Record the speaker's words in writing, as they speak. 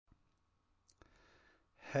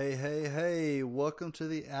Hey, hey, hey, welcome to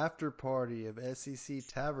the after party of SEC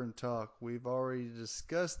Tavern Talk. We've already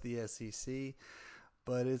discussed the SEC,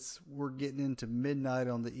 but we're getting into midnight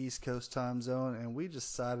on the East Coast time zone, and we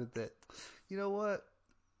decided that, you know what?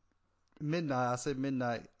 Midnight, I say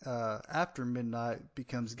midnight, after midnight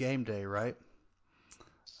becomes game day, right?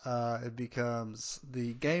 It becomes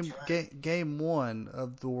the That's right. game one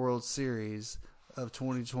of the World Series of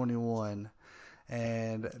 2021.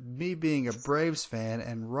 And me being a Braves fan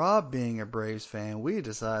and Rob being a Braves fan, we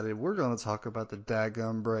decided we're going to talk about the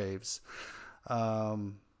daggum Braves.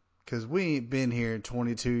 Because we ain't been here in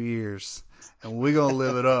 22 years and we're going to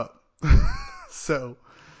live it up. So,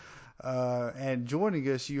 and joining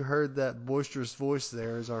us, you heard that boisterous voice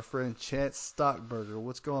there, is our friend Chance Stockburger.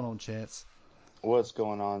 What's going on, Chance? What's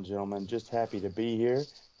going on, gentlemen? Just happy to be here.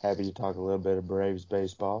 Happy to talk a little bit of Braves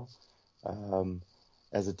baseball. Um,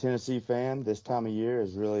 as a Tennessee fan, this time of year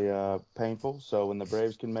is really painful. So when the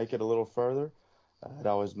Braves can make it a little further, it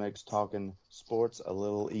always makes talking sports a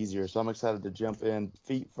little easier. So I'm excited to jump in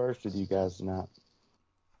feet first with you guys tonight.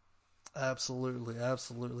 Absolutely,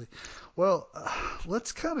 absolutely. Well,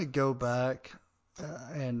 let's kind of go back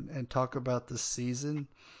and talk about the season.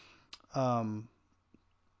 Um,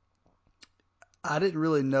 I didn't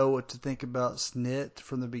really know what to think about Snit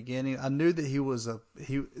from the beginning. I knew that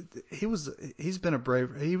he's been a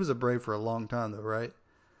Brave. He was a Brave for a long time though, right?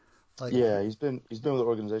 Like, Yeah, he's been with the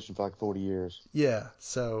organization for like 40 years. yeah.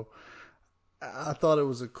 So I thought it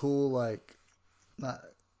was a cool like. Not,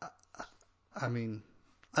 I mean,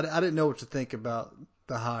 I didn't know what to think about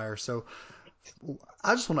the hire. So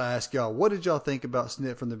I just want to ask y'all, what did y'all think about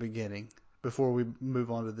Snit from the beginning before we move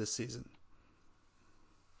on to this season?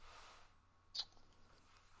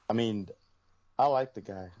 I mean, I like the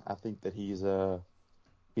guy. I think that he's a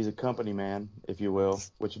company man, if you will,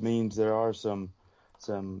 which means there are some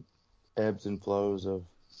ebbs and flows of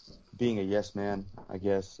being a yes man, I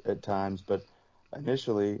guess, at times. But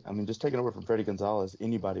initially, I mean, just taking over from Freddie Gonzalez,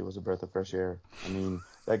 anybody was a breath of fresh air. I mean,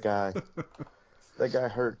 that guy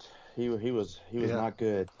hurt. He was Yeah. not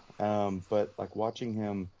good. But like watching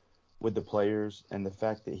him with the players and the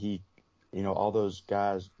fact that all those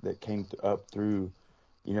guys that came up through,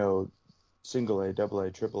 you know, single A, double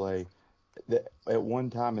A, triple A, that at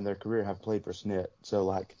one time in their career have played for Snit. So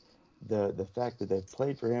like the fact that they've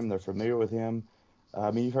played for him, they're familiar with him.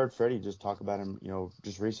 I mean, you've heard Freddie just talk about him,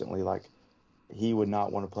 just recently. Like he would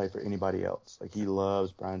not want to play for anybody else. Like he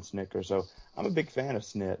loves Brian Snicker. So I'm a big fan of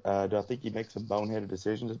Snit. Do I think he makes some boneheaded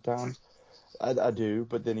decisions at times? I do,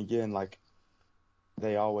 but then again, like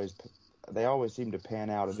they always they always seem to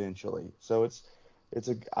pan out eventually. So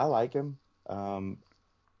I like him. Um,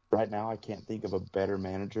 right now, I can't think of a better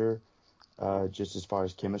manager just as far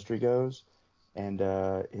as chemistry goes. And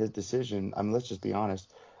his decision, I mean, let's just be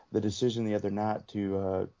honest. The decision the other night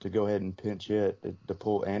to go ahead and pinch hit to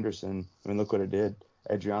pull Anderson. I mean, look what it did.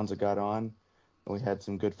 Adrianza got on, and we had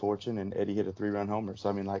some good fortune, and Eddie hit a 3-run homer. So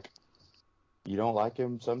I mean, like you don't like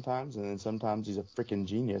him sometimes, and then sometimes he's a freaking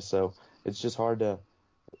genius. So it's just hard to.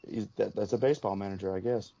 That's a baseball manager, I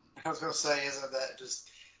guess. I was going to say, isn't that just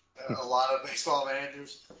a lot of baseball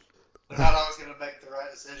managers? They're not always going to make the right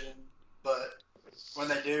decision, but when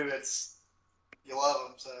they do, you love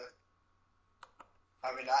them. So,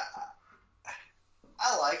 I mean,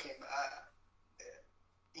 I like him.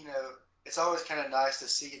 You know, it's always kind of nice to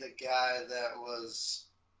see the guy that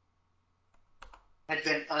had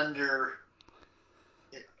been under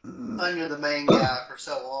the main guy for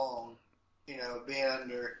so long. Being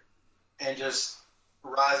under and just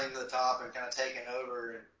rising to the top and kind of taking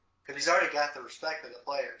over, and because he's already got the respect of the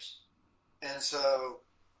players, and so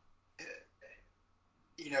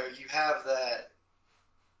you have that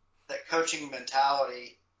coaching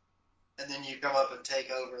mentality, and then you come up and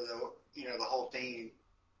take over the whole team,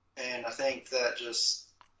 and I think that just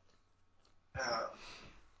uh,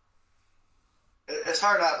 it's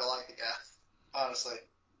hard not to like the guy. Honestly,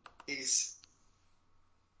 he's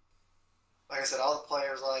like I said, all the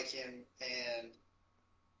players like him, and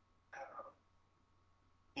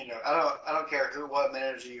uh, I don't care what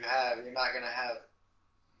manager you have, you're not gonna have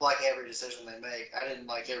like every decision they make. I didn't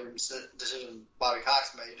like every decision Bobby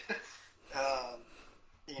Cox made. um,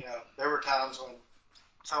 there were times when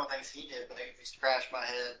some of the things he did make me scratch my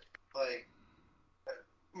head. Like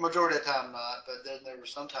majority of the time, not. But then there were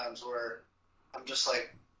some times where I'm just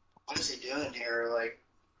like, what is he doing here? Like,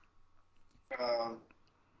 um,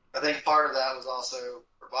 I think part of that was also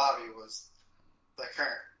for Bobby was the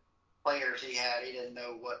current players he had. He didn't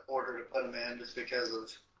know what order to put them in just because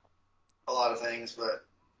of a lot of things. But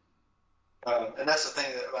and that's the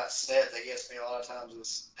thing about Smith that gets me a lot of times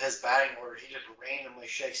is his batting order. He just randomly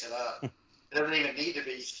shakes it up. It doesn't even need to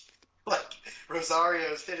be like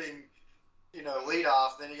Rosario's hitting, lead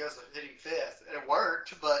off, then he goes to hitting fifth, and it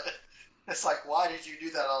worked. But it's like, why did you do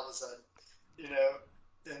that all of a sudden? You know,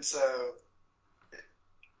 and so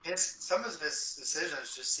some of his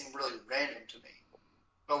decisions just seem really random to me.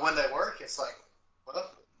 But when they work, it's like,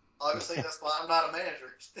 well, obviously that's why I'm not a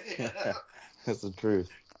manager. That's the truth.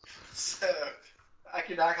 So I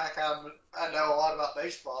can act like I know a lot about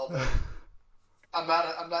baseball, but I'm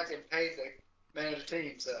not getting paid to manage a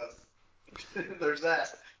team. So there's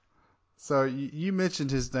that. So you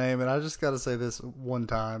mentioned his name, and I just got to say this one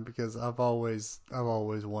time because I've always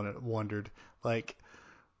wondered. Like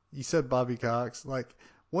you said, Bobby Cox. Like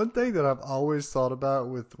one thing that I've always thought about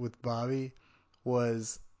with Bobby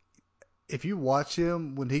was if you watch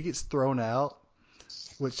him when he gets thrown out,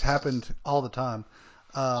 which happened all the time.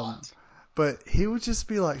 But he would just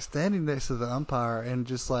be like standing next to the umpire and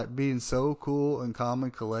just like being so cool and calm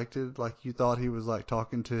and collected, like you thought he was like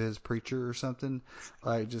talking to his preacher or something,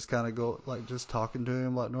 like just kind of go like just talking to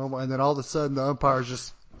him like normal, and then all of a sudden the umpire's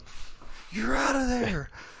just, "You're out of there."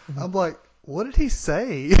 I'm like, what did he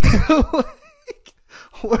say? Like,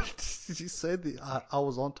 what did you say? I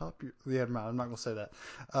was on top of you. Yeah, I'm not gonna say that.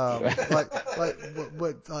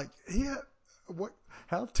 Like, yeah, what?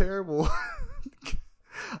 How terrible.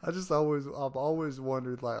 I've always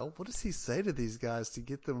wondered, like, oh, what does he say to these guys to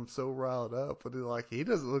get them so riled up? But like, he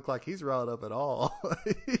doesn't look like he's riled up at all.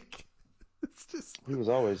 Like, it's just. He was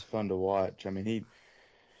always fun to watch. He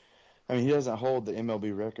doesn't hold the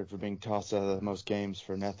MLB record for being tossed out of the most games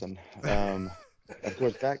for nothing. Of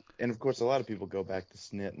course, a lot of people go back to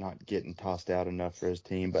Snit not getting tossed out enough for his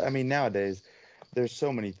team. But nowadays, there's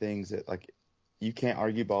so many things that like you can't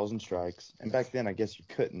argue balls and strikes. And back then, I guess you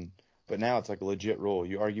couldn't. But now it's like a legit rule.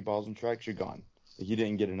 You argue balls and strikes, you're gone. Like, you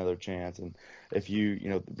didn't get another chance. And if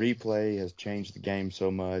the replay has changed the game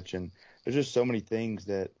so much, and there's just so many things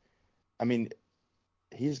that, I mean,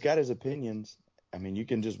 he's got his opinions. You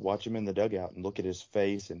can just watch him in the dugout and look at his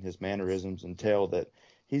face and his mannerisms and tell that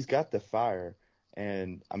he's got the fire.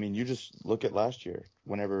 And you just look at last year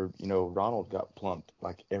whenever, Ronald got plunked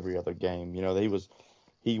like every other game. He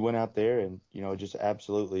went out there and, just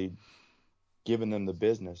absolutely giving them the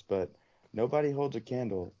business. But nobody holds a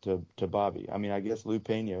candle to Bobby. I guess Lou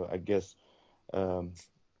Pena, um,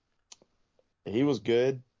 he was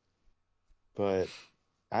good, but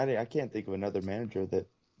I can't think of another manager that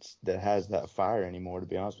has that fire anymore, to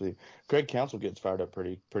be honest with you. Craig Counsell gets fired up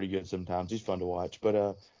pretty good sometimes. He's fun to watch.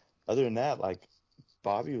 But other than that, like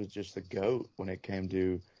Bobby was just the GOAT when it came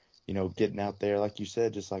to, getting out there, like you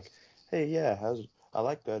said, just like, hey, yeah, I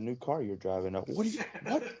like the new car you're driving. What do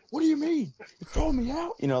you mean? You throw me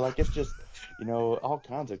out? Like it's just, all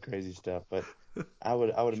kinds of crazy stuff. But I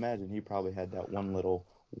would imagine he probably had that one little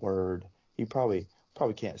word. He probably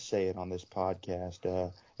can't say it on this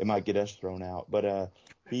podcast. It might get us thrown out. But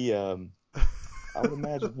he I would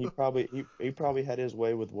imagine he probably had his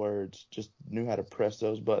way with words. Just knew how to press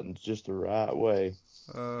those buttons just the right way.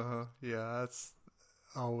 Yeah, that's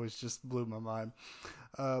always just blew my mind.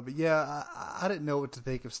 But yeah, I didn't know what to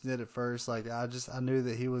think of Snit at first. Like I knew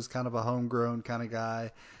that he was kind of a homegrown kind of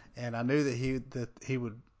guy, and I knew that he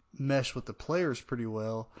would mesh with the players pretty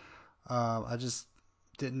well. I just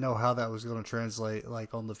didn't know how that was going to translate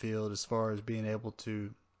like on the field as far as being able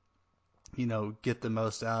to, get the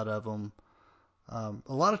most out of them. A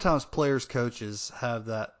lot of times players, coaches have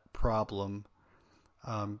that problem.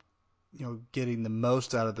 Um, getting the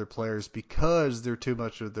most out of their players because they're too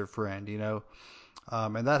much of their friend,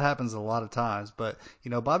 and that happens a lot of times. But,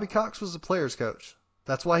 Bobby Cox was a player's coach.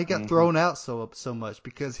 That's why he got thrown out so much,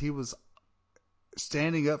 because he was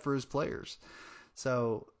standing up for his players.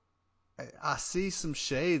 So I see some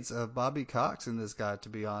shades of Bobby Cox in this guy, to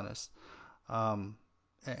be honest.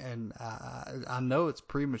 And I know it's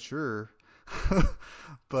premature,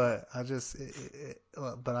 but I just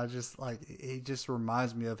like, he just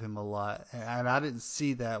reminds me of him a lot, and I didn't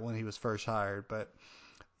see that when he was first hired, but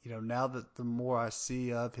now that the more I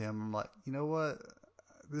see of him, I'm like, you know what,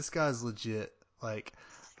 this guy's legit. Like,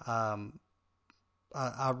 it's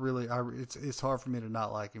hard for me to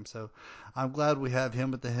not like him, so I'm glad we have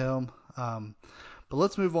him at the helm. But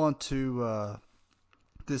let's move on to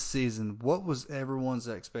this season. What was everyone's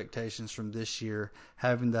expectations from this year,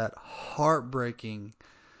 having that heartbreaking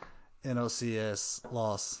NLCS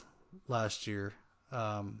loss last year,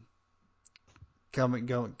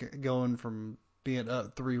 going from being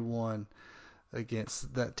up 3-1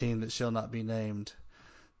 against that team that shall not be named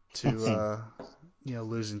to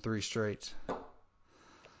losing 3 straight?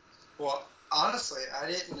 Well, honestly, I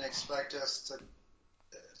didn't expect us to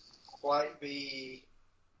quite be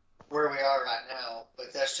where we are right now,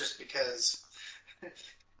 but that's just because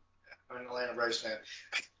I'm an Atlanta Braves fan.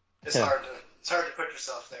 It's Yeah. hard to put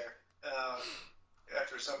yourself there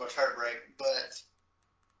after so much heartbreak. But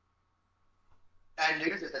I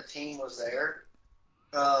knew that the team was there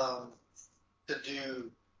to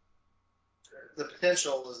do. The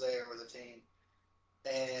potential was there with the team,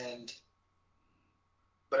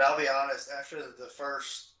 but I'll be honest. After the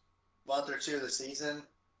first month or two of the season,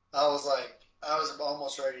 I was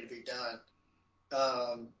almost ready to be done.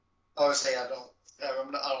 Obviously, I don't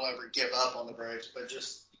ever give up on the Braves, but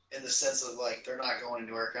just in the sense of like they're not going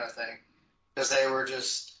anywhere kind of thing, because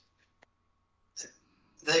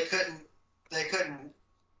they couldn't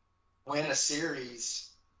win a series,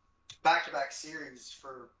 back to back series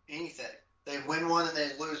for anything. They win one and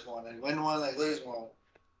they lose one, and win one and they lose one,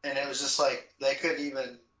 and it was just like they couldn't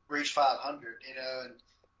even reach 500,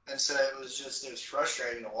 and so it was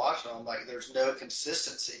frustrating to watch them. Like there's no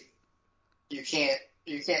consistency. You can't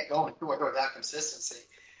go anywhere without consistency.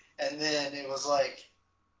 And then it was like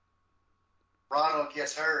Ronald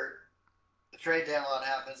gets hurt, the trade deadline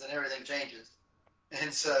happens, and everything changes.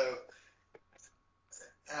 And so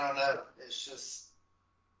I don't know. It's just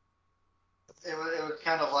it was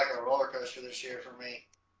kind of like a roller coaster this year for me.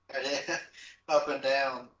 Up and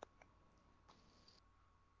down.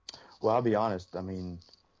 Well, I'll be honest. I mean,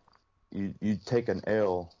 you take an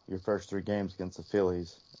L your first 3 games against the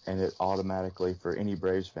Phillies, and it automatically for any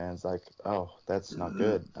Braves fans like, oh, that's not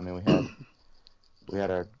good. I mean, we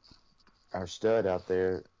had our stud out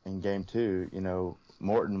there in game 2. You know,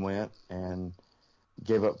 Morton went and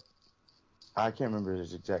gave up. I can't remember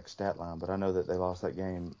his exact stat line, but I know that they lost that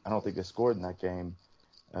game. I don't think they scored in that game.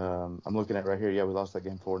 I'm looking at it right here. Yeah, we lost that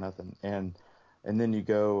game 4-0, and then you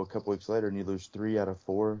go a couple weeks later and you lose 3 out of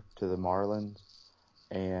 4 to the Marlins,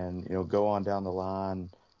 and go on down the line.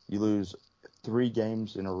 You lose 3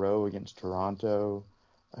 games in a row against Toronto,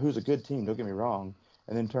 who's a good team. Don't get me wrong,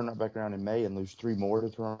 and then turn right back around in May and lose 3 more to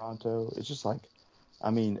Toronto. It's just like,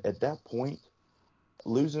 I mean, at that point,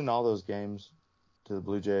 losing all those games to the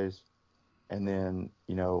Blue Jays, and then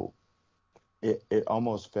it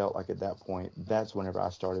almost felt like at that point, that's whenever I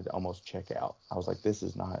started to almost check out. I was like, this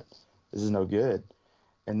is no good.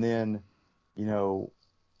 And then,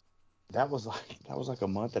 that was like a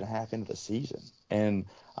month and a half into the season, and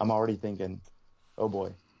I'm already thinking, oh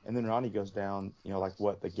boy. And then Ronnie goes down, like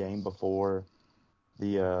the game before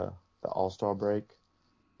the All-Star break,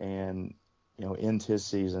 and ends his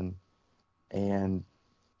season, and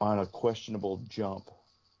on a questionable jump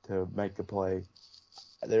to make the play.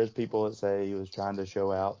 There's people that say he was trying to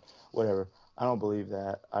show out, whatever. I don't believe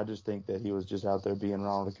that. I just think that he was just out there being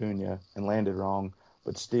Ronald Acuna and landed wrong.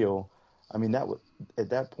 But still, I mean, at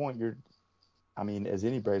that point, as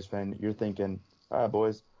any Braves fan, you're thinking, all right,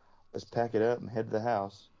 boys, let's pack it up and head to the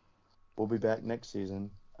house. We'll be back next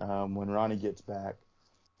season when Ronnie gets back.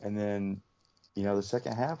 And then, the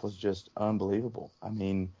second half was just unbelievable. I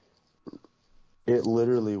mean, it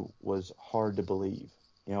literally was hard to believe.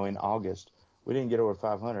 In August, we didn't get over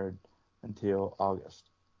 500 until August.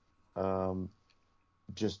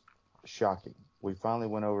 Just shocking. We finally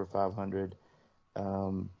went over 500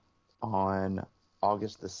 on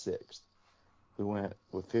August the 6th. We went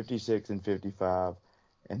with 56 and 55,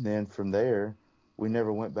 and then from there, we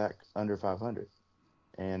never went back under 500.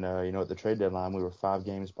 And, at the trade deadline, we were 5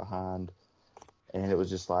 games behind, and it was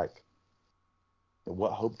just like,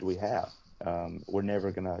 what hope do we have? We're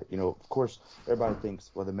never going to, of course, everybody thinks,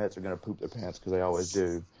 well, the Mets are going to poop their pants because they always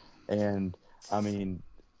do. And, I mean,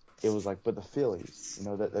 it was like, but the Phillies,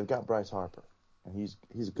 they've got Bryce Harper, and he's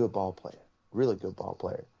a good ball player, really good ball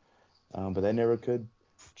player. But they never could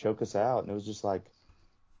choke us out. And it was just like,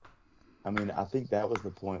 I mean, I think that was the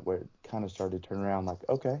point where it kind of started to turn around like,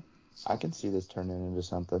 okay, I can see this turning into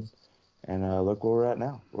something. And look where we're at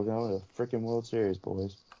now. We're going to the freaking World Series,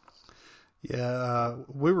 boys. Yeah,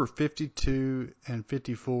 we were 52 and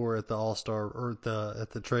 54 at the All-Star or at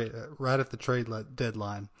the trade right at the trade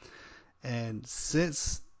deadline. And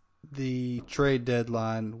since the trade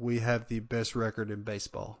deadline, we have the best record in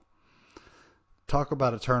baseball. Talk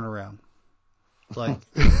about a turnaround. Like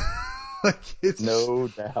it's no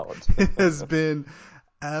doubt. It has been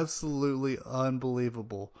absolutely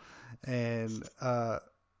unbelievable. And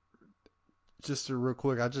just real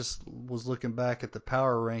quick, I just was looking back at the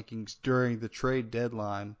power rankings during the trade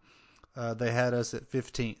deadline. They had us at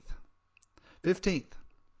 15th. 15th.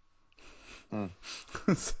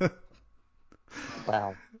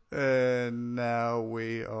 Wow. And now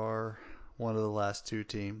we are one of the last 2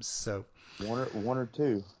 teams. So one or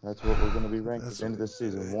two. That's what we're going to be ranked at the end of this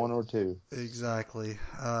season. 1 or 2. Exactly.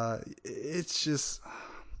 It's just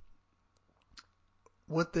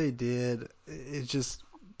what they did, it just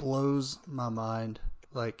blows my mind.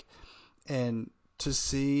 Like, and to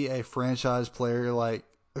see a franchise player like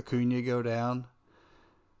Acuna go down,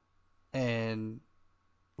 and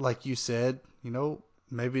like you said,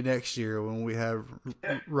 maybe next year when we have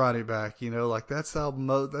Ronnie back, like that's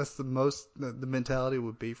that's the mentality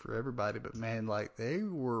would be for everybody. But man, like they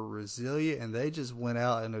were resilient and they just went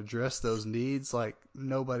out and addressed those needs like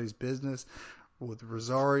nobody's business with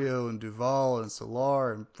Rosario and Duvall and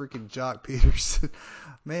Solar and freaking Jock Peterson.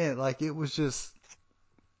 Man, like it was just,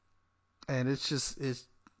 and it's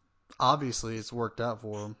obviously it's worked out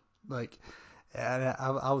for them. Like, and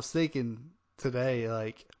I was thinking today,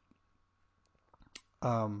 like,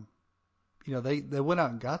 um, they went out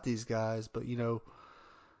and got these guys, but do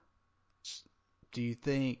you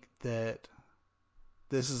think that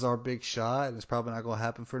this is our big shot and it's probably not going to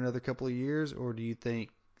happen for another couple of years, or do you think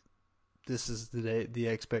this is the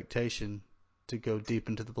expectation to go deep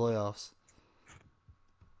into the playoffs?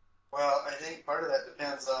 Well, I think part of that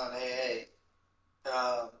depends on AA.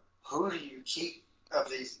 Who do you keep of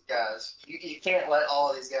these guys? You can't let all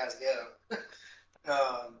of these guys go.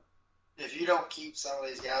 If you don't keep some of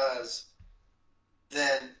these guys,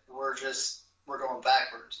 then we're going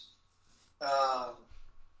backwards. I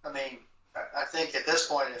mean, I think at this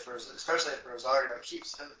point, especially if Rosario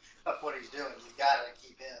keeps up what he's doing, you got to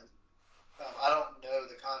keep him. I don't know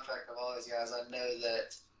the contract of all these guys. I know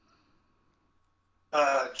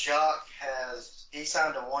that Jock he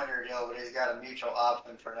signed a 1-year deal, but he's got a mutual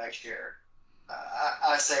option for next year.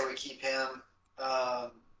 I say we keep him,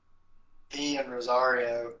 he and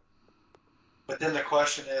Rosario. But then the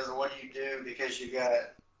question is, what do you do because you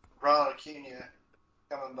got Ronald Acuna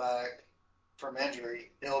coming back from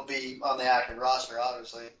injury? He'll be on the active roster,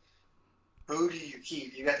 obviously. Who do you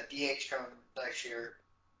keep? You got the DH coming next year.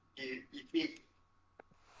 You keep,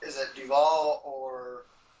 is it Duvall or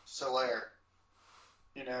Soler?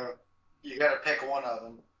 You got to pick one of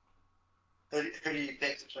them. Who do you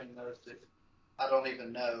pick between those two? I don't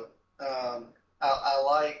even know. I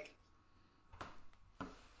like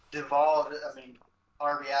Duvall. I mean,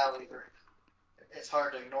 RBI leader. It's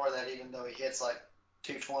hard to ignore that, even though he hits like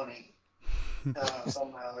 220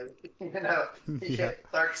 somehow. He Yeah. hit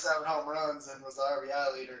 37 home runs and was the RBI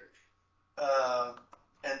leader.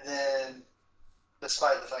 And then,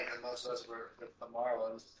 despite the fact that most of us were with the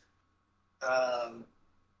Marlins,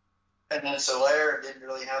 and then Soler didn't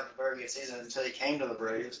really have a very good season until he came to the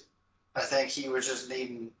Braves. I think he was just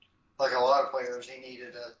needing, like a lot of players, he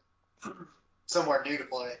needed somewhere new to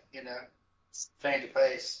play, change of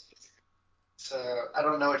pace. So I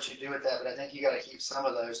don't know what you do with that, but I think you got to keep some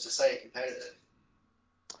of those to stay competitive.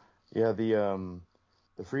 Yeah, the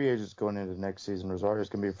free agents going into next season, Rosario's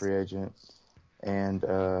going to be a free agent, and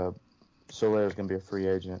Soler's going to be a free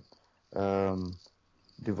agent.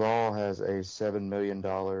 Duvall has a $7 million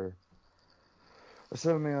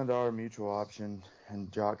mutual option,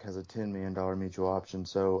 and Jock has a $10 million mutual option.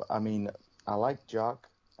 So, I mean, I like Jock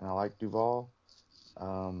and I like Duvall.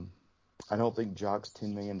 I don't think Jock's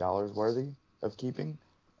 $10 million worthy of keeping.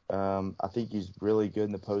 I think he's really good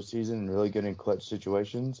in the postseason and really good in clutch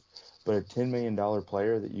situations. But a $10 million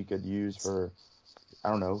player that you could use for, I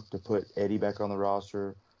don't know, to put Eddie back on the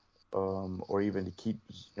roster, or even to keep,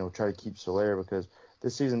 try to keep Soler, because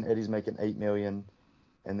this season Eddie's making $8 million,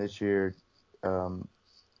 and this year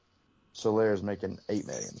Soler is making $8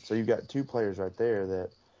 million. So you've got two players right there that,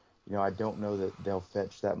 I don't know that they'll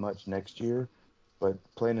fetch that much next year. But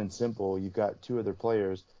plain and simple, you've got two other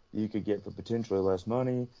players that you could get for potentially less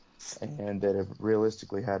money and that have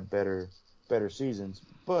realistically had better seasons.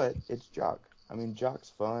 But it's Jock. I mean,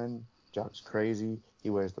 Jock's fun. Jock's crazy.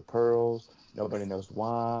 He wears the pearls. Nobody knows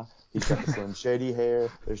why. He's got the Slim Shady hair.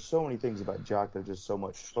 There's so many things about Jock that are just so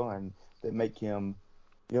much fun that make him,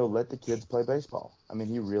 let the kids play baseball. I mean,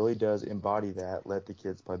 he really does embody that, let the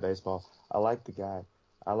kids play baseball. I like the guy.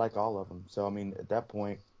 I like all of them. So, I mean, at that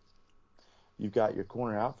point, you've got your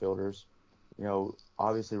corner outfielders.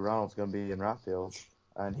 Obviously Ronald's going to be in right field,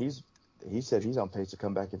 and he said he's on pace to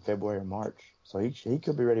come back in February or March. So he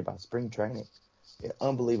could be ready by spring training. Yeah,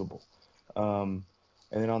 unbelievable. And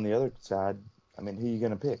then on the other side, I mean, who are you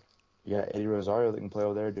going to pick? You got Eddie Rosario that can play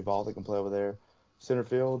over there, Duvall that can play over there. Center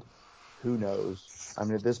field, who knows? I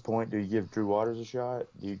mean, at this point, do you give Drew Waters a shot?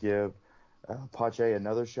 Do you give Pache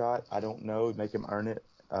another shot? I don't know. Make him earn it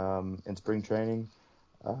in spring training.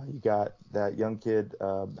 You got that young kid,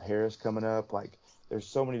 Harris, coming up. Like, there's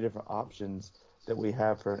so many different options that we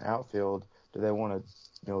have for an outfield. Do they want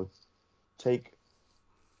to, take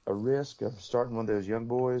a risk of starting one of those young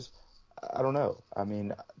boys? I don't know. I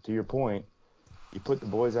mean, to your point, you put the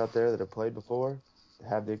boys out there that have played before, that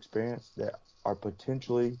have the experience, that are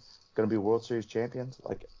potentially going to be World Series champions.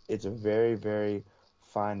 Like, it's a very, very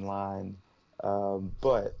fine line.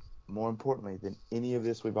 But more importantly than any of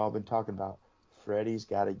this we've all been talking about, Freddie's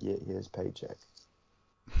got to get his paycheck.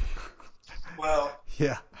 Well,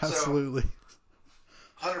 Yeah, so absolutely.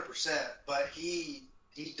 100%, but he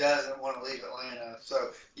doesn't want to leave Atlanta.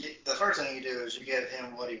 So the first thing you do is you give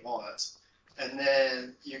him what he wants, and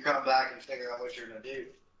then you come back and figure out what you're going to do.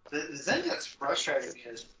 The thing that's frustrating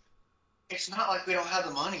is it's not like we don't have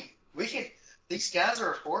the money. We can. These guys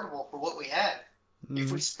are affordable for what we have. If we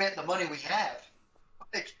Mm-hmm. spent the money we have,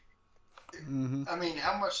 like, Mm-hmm. I mean,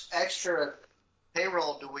 how much extra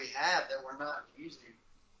payroll do we have that we're not using?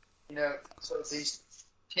 So it's these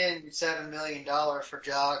 $7 million for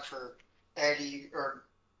Jock, for Eddie, or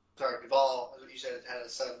sorry, Duvall, as you said, it had a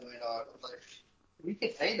 $7 million. Like, we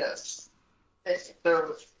could pay those.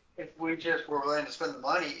 So if we just were willing to spend the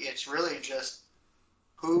money, it's really just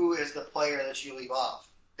who is the player that you leave off,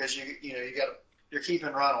 because you're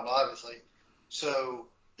keeping Ronald, obviously. So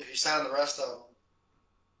if you sign the rest of them,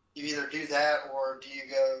 you either do that or do you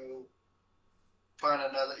go find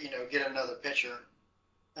another, get another pitcher.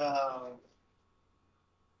 Um,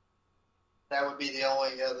 that would be the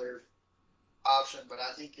only other option. But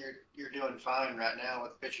I think you're doing fine right now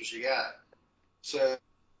with the pitchers you got. So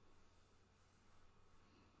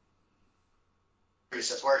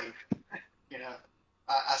it's working. You know,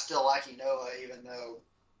 I still like Noah, even though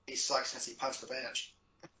he sucks since he punched the bench.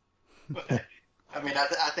 But I mean,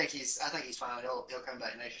 I think he's fine. He'll come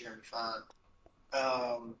back next year and be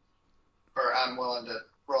fine. Or I'm willing to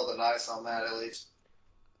roll the dice on that at least.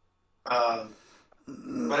 Um,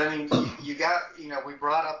 but I mean, you got, we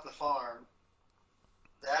brought up the farm.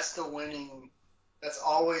 That's the winning. That's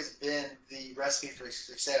always been the recipe for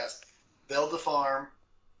success. Build the farm,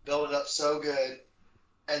 build it up so good,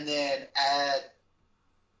 and then add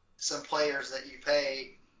some players that you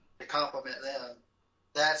pay to complement them.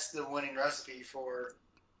 That's the winning recipe for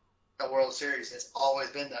a World Series. It's always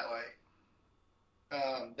been that way.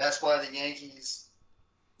 That's why the Yankees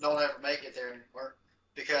don't ever make it there anymore,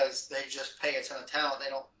 because they just pay a ton of talent. They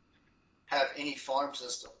don't have any farm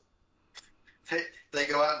system. They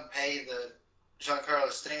go out and pay the Giancarlo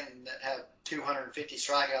Stanton that have 250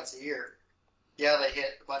 strikeouts a year. Yeah, they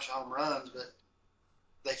hit a bunch of home runs, but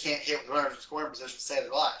they can't hit with runners in scoring position to save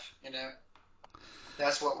their life.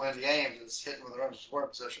 That's what wins games, is hitting with runners in scoring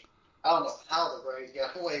position. I don't know how the Braves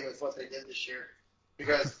got away with what they did this year,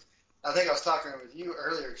 because I think I was talking with you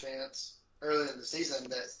earlier, Chance, earlier in the season,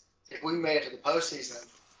 that if we made it to the postseason,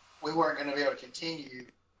 we weren't going to be able to continue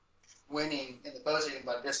winning in the postseason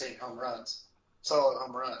by just hitting home runs, solo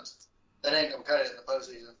home runs. That ain't going to cut it in the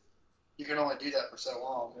postseason. You can only do that for so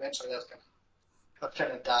long. Eventually, that's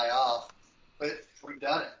going to die off. But we've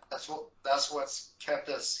done it. That's what's kept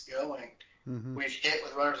us going. Mm-hmm. We've hit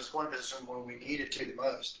with runners in scoring position when we needed to the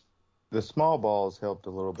most. The small balls helped a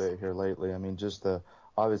little bit here lately. I mean, just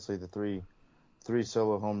obviously the three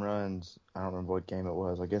solo home runs. I don't remember what game it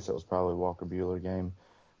was. I guess it was probably Walker Buehler game,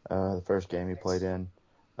 the first game he played in.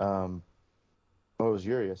 Um, Oh, it was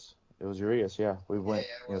Urias. It was Urias. Yeah, we Yeah, went,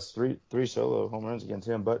 it was. three solo home runs against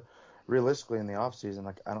him. But realistically, in the off season,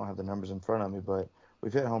 like, I don't have the numbers in front of me, but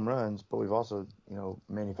we've hit home runs, but we've also,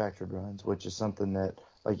 manufactured runs, which is something that,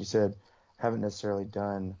 like you said, haven't necessarily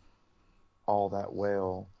done all that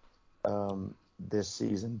well this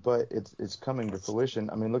season. But it's coming to fruition.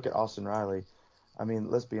 I mean, look at Austin Riley. I mean,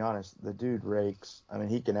 let's be honest, the dude rakes. I mean,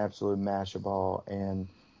 he can absolutely mash a ball, and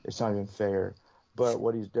it's not even fair. But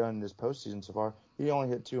what he's done this postseason so far, he only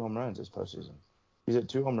hit 2 home runs this postseason. He's hit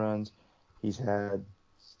 2 home runs. He's had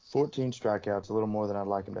 14 strikeouts, a little more than I'd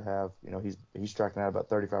like him to have. He's striking out about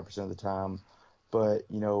 35% of the time. But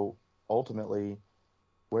ultimately,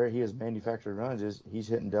 where he has manufactured runs is he's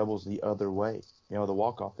hitting doubles the other way. The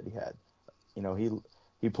walk off that he had.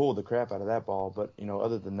 He pulled the crap out of that ball. But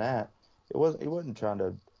other than that, he wasn't trying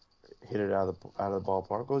to hit it out of the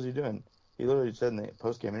ballpark. What was he doing? He literally said in the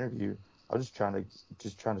post game interview, "I was just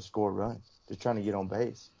trying to score a run, just trying to get on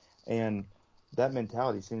base." And that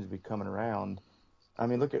mentality seems to be coming around. I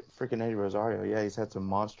mean, look at freaking Eddie Rosario. Yeah, he's had some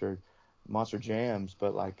monster jams,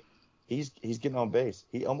 but like he's getting on base.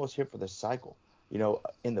 He almost hit for the cycle.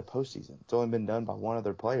 In the postseason, it's only been done by one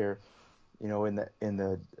other player. In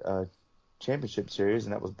the championship series,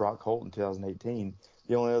 and that was Brock Holt in 2018.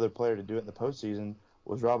 The only other player to do it in the postseason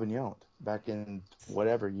was Robin Yount back in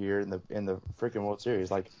whatever year in the freaking World Series.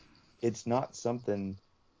 Like, it's not something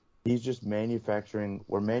he's just manufacturing.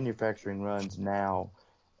 We're manufacturing runs now,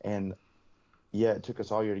 and yeah, it took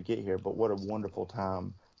us all year to get here. But what a wonderful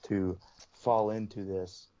time to fall into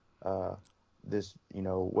this, uh, this,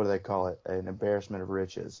 what do they call it? An embarrassment of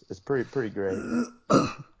riches. It's pretty great.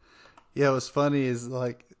 Yeah, what's funny is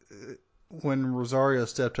like when Rosario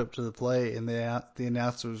stepped up to the plate and the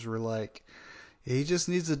announcers were like, he just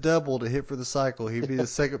needs a double to hit for the cycle. He'd be the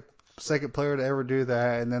second player to ever do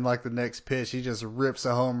that. And then like the next pitch, he just rips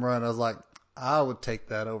a home run. I was like, I would take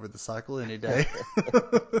that over the cycle any day. I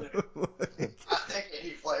think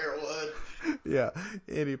any player would. Yeah,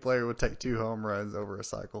 any player would take 2 home runs over a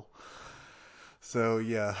cycle. So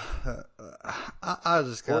yeah, I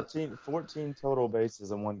just got 14 total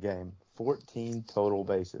bases in one game. 14 total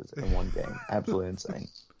bases in one game. Absolutely insane.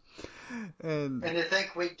 and to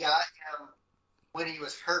think we got him when he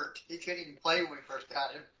was hurt. He couldn't even play when we first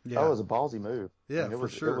got him. Yeah. That was a ballsy move. Yeah, for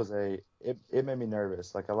sure. It made me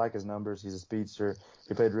nervous. Like, I like his numbers. He's a speedster.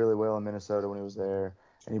 He played really well in Minnesota when he was there,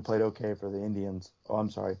 and he played okay for the Indians. Oh, I'm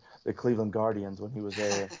sorry, the Cleveland Guardians when he was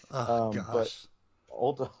there. Oh gosh.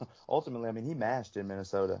 But ultimately, I mean, he mashed in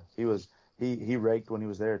Minnesota. He raked when he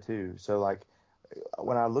was there too. So like,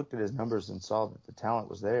 when I looked at his numbers and saw that the talent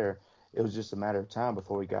was there, it was just a matter of time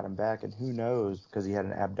before we got him back. And who knows, because he had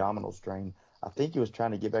an abdominal strain. I think he was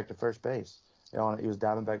trying to get back to first base. He was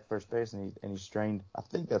diving back to first base, and he strained. I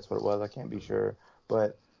think that's what it was. I can't be sure,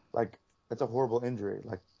 but like, that's a horrible injury.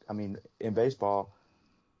 Like, I mean, in baseball,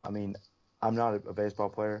 I mean, I'm not a baseball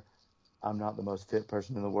player. I'm not the most fit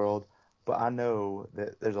person in the world, but I know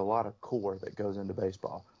that there's a lot of core that goes into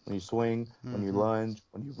baseball. When you swing, when you lunge,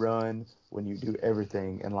 when you run, when you do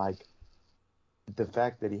everything, and like, the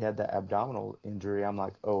fact that he had that abdominal injury, I'm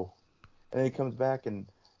like, oh. And then he comes back and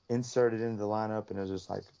inserted into the lineup, and it was just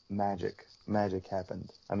like magic. Magic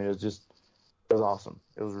happened. I mean, it was awesome.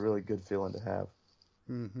 It was a really good feeling to have.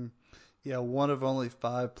 Mm-hmm. Yeah, one of only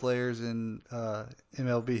 5 players in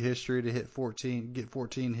MLB history to get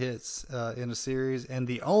 14 hits in a series, and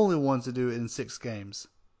the only ones to do it in 6 games.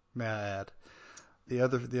 May I add? The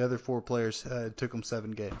other 4 players took them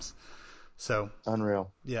 7 games. So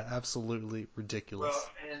unreal. Yeah, absolutely ridiculous. Well,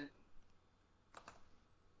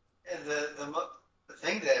 and the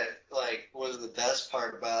thing that like was the best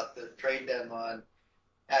part about the trade deadline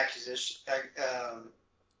acquisition,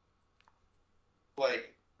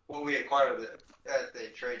 like what we acquired at the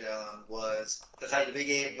trade deadline was the fact that we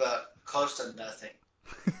gave up close to nothing.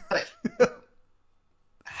 Like,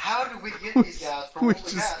 how did we get these guys for what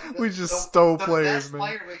we got? We just stole players,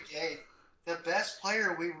 man. The best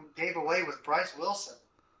player we gave away was Bryce Wilson.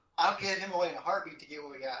 I'll give him away in a heartbeat to get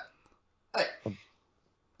what we got. Like,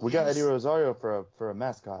 we got Eddie Rosario for a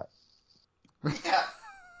mascot. Yeah.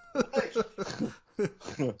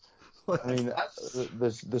 I mean,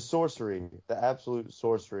 the sorcery, the absolute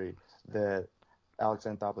sorcery that Alex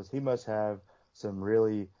Anthopoulos, he must have some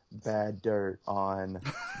really bad dirt on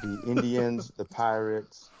the Indians, the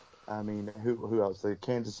Pirates. I mean, who else? The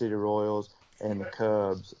Kansas City Royals and the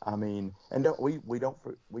Cubs. I mean, and we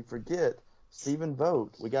forget Stephen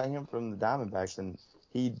Vogt. We got him from the Diamondbacks, and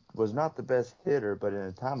he was not the best hitter, but in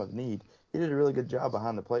a time of need, he did a really good job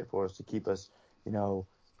behind the plate for us to keep us, in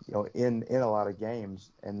a lot of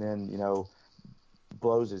games, and then,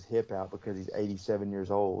 blows his hip out because he's 87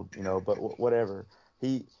 years old, but whatever.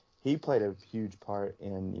 He played a huge part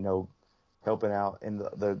in, helping out, and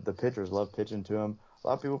the pitchers love pitching to him. A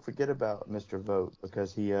lot of people forget about Mr. Vogt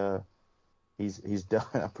because he's done.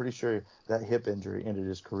 I'm pretty sure that hip injury ended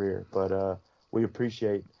his career, but we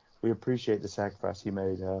appreciate the sacrifice he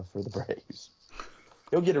made for the Braves.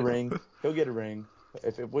 He'll get a ring.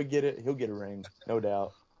 If we get it, he'll get a ring, no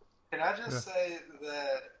doubt. Can I just say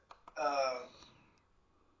that, I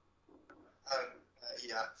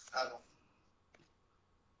don't.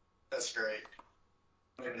 That's great.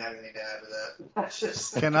 I don't even have anything to add to that.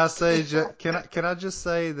 Can I just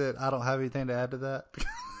say that I don't have anything to add to that?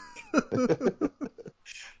 I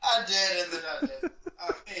did, and then I did. I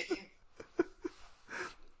mean,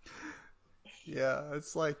 yeah,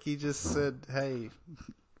 it's like he just said, "Hey,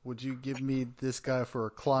 would you give me this guy for a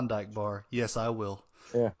Klondike bar?" Yes, I will.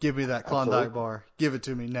 Yeah. Give me that Klondike bar. Give it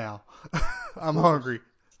to me now. I'm hungry.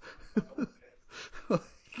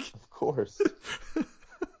 Of course.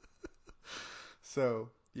 So,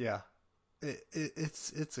 yeah.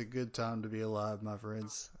 It's a good time to be alive, my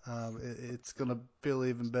friends. It's gonna feel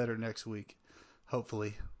even better next week,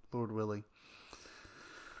 hopefully, Lord willing.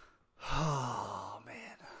 Oh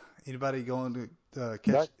man, anybody going to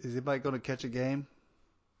catch? Is anybody going to catch a game?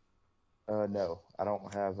 No, I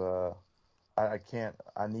don't have. I can't.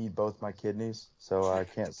 I need both my kidneys, so I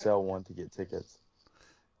can't sell one to get tickets.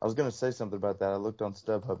 I was gonna say something about that. I looked on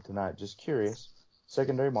StubHub tonight. Just curious.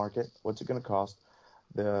 Secondary market. What's it gonna cost?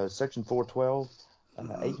 The Section 412,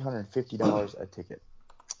 $850 a ticket.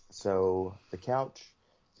 So the couch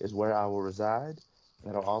is where I will reside.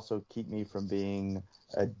 That'll also keep me from being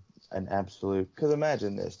an absolute. Because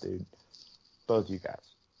imagine this, dude. Both you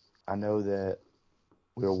guys. I know that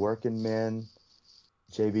we're working men.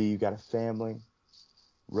 JB, you got a family.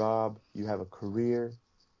 Rob, you have a career.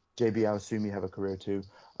 JB, I assume you have a career too.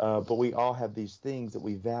 But we all have these things that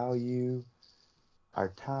we value, our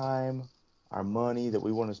time, our money that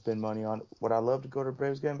we want to spend money on. Would I love to go to a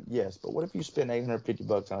Braves game? Yes. But what if you spend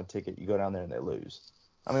 $850 on a ticket, you go down there and they lose?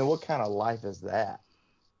 I mean, what kind of life is that?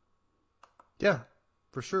 Yeah,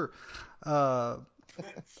 for sure. Uh,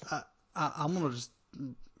 I'm gonna just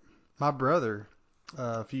my brother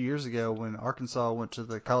a few years ago when Arkansas went to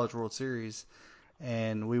the College World Series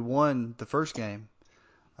and we won the first game.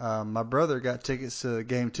 My brother got tickets to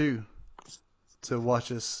game two to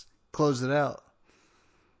watch us close it out.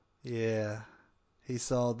 Yeah, he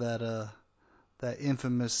saw that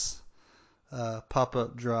infamous pop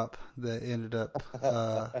up drop that ended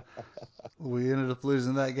up we ended up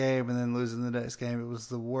losing that game and then losing the next game. It was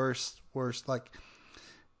the worst. Like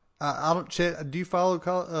I don't. Do you follow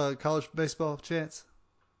college baseball, Chance?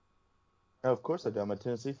 Of course I do. I'm a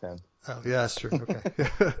Tennessee fan. Oh yeah, that's true.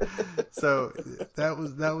 Okay. So that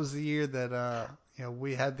was the year that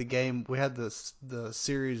we had the game. We had the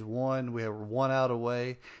series won. We were 1 out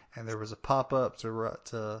away, and there was a pop up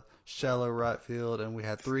to shallow right field, and we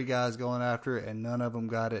had 3 guys going after it, and none of them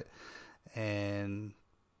got it, and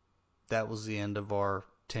that was the end of our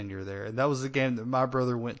tenure there. And that was the game that my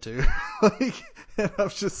brother went to. And I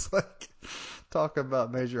was just like, talk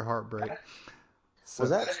about major heartbreak. So, Was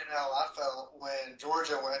that? Imagine how I felt when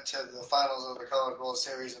Georgia went to the finals of the College World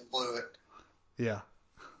Series and blew it. yeah.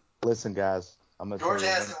 Listen, guys, I'm gonna tell Georgia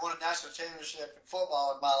you. hasn't won a national championship in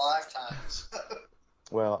football in my lifetime. So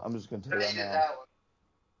Well, I'm just gonna tell they you right needed now. that one.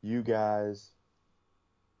 You guys,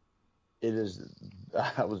 it is.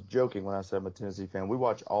 I was joking when I said I'm a Tennessee fan. We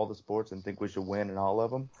watch all the sports and think we should win in all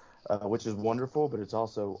of them, which is wonderful, but it's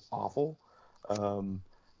also awful. Um,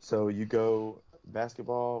 so you go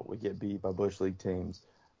basketball, we get beat by Bush League teams.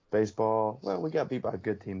 Baseball, well, we got beat by a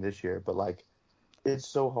good team this year, but like it's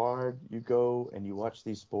so hard. You go and you watch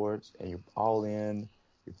these sports and you're all in,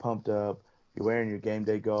 you're pumped up, you're wearing your game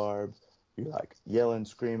day garb, you're like yelling,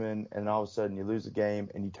 screaming, and all of a sudden you lose the game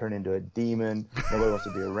and you turn into a demon. Nobody wants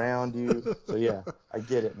to be around you. So yeah, I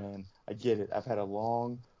get it, man. I get it. I've had a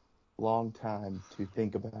long time to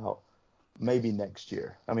think about maybe next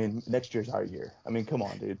year. I mean, next year's our year. I mean, come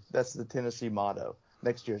on, dude. That's the Tennessee motto.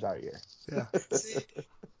 Next year's our year. Yeah. See,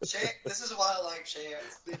 this is why I like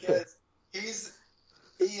Chance because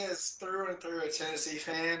he is through and through a Tennessee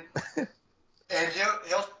fan, and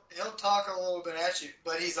he'll talk a little bit at you,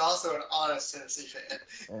 but he's also an honest Tennessee fan.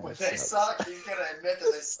 Yeah, When it they sucks. suck, he's gonna admit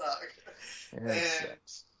that they suck, Yeah, it and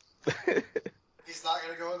sucks. he's not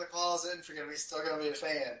gonna go in the closet and he's still gonna be a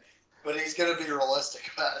fan, but he's gonna be realistic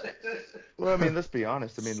about it. Well, I mean, let's be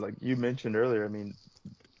honest. I mean, like you mentioned earlier, I mean,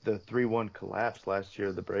 the 3-1 collapse last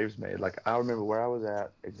year the Braves made. Like I remember where I was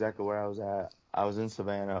at, exactly where I was at. I was in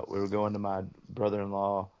Savannah. We were going to my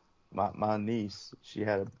brother-in-law, my niece. She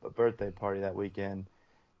had a birthday party that weekend,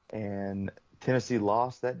 and Tennessee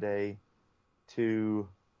lost that day to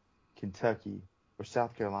Kentucky or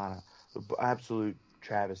South Carolina. Absolute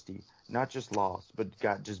travesty. Not just lost, but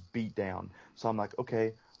got just beat down. So I'm like,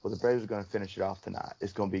 okay, well the Braves are going to finish it off tonight.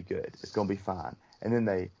 It's going to be good. It's going to be fine. And then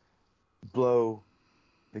they blow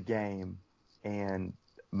the game, and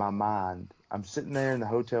my mind. I'm sitting there in the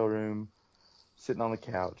hotel room, sitting on the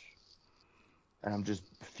couch, and I'm just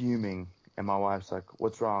fuming. And my wife's like,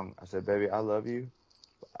 "What's wrong?" I said, "Baby, I love you.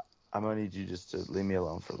 I'm gonna need you just to leave me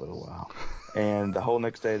alone for a little while." And the whole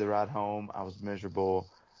next day, the ride home, I was miserable.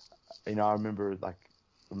 You know, I remember like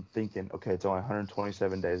thinking, okay, it's only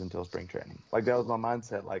 127 days until spring training. Like that was my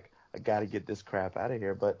mindset. Like I got to get this crap out of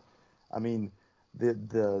here. But I mean,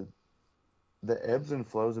 the ebbs and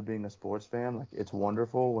flows of being a sports fan, like it's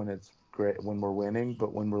wonderful when it's great when we're winning,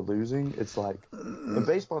 but when we're losing, it's like in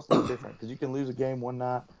baseball it's no different because you can lose a game one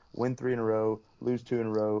night, win 3 in a row, lose 2 in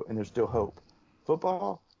a row, and there's still hope.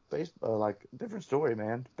 Football, baseball, like different story,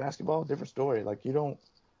 man. Basketball, different story. Like you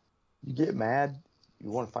get mad,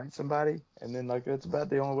 you want to fight somebody, and then like that's about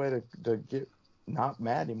the only way to get not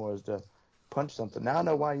mad anymore is to punch something. Now I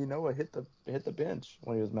know why Noah hit the bench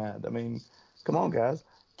when he was mad. I mean, come on, guys.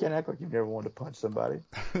 Can't act like you've never wanted to punch somebody.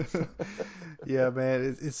 Yeah,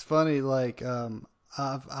 man, it's funny. Like,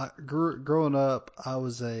 growing up, I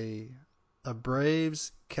was a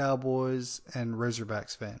Braves, Cowboys, and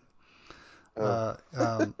Razorbacks fan. Oh,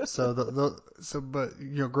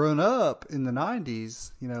 But growing up in the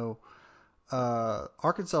 '90s,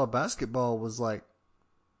 Arkansas basketball was like,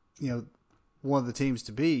 you know, one of the teams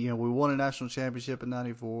to beat. We won a national championship in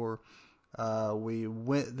 '94. We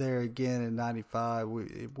went there again in '95.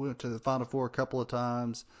 We went to the Final Four a couple of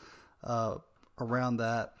times around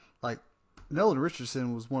that. Like, Nolan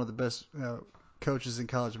Richardson was one of the best coaches in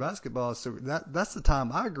college basketball. So that's the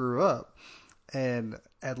time I grew up. And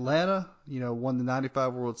Atlanta, won the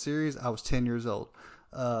 '95 World Series. I was 10 years old.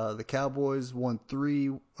 The Cowboys won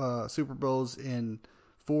 3 Super Bowls in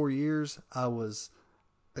 4 years. I was,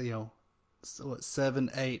 7,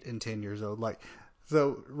 8, and 10 years old.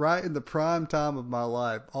 So right in the prime time of my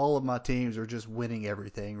life, all of my teams are just winning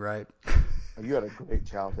everything, right? You had a great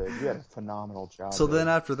childhood. You had a phenomenal childhood. So then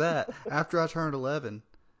after that, after I turned 11,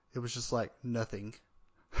 it was just like nothing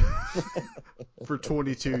for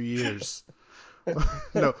 22 years.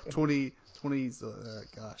 No,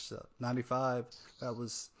 95, that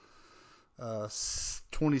was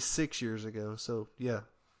 26 years ago. So yeah,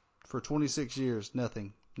 for 26 years,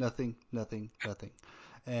 nothing.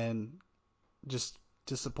 And just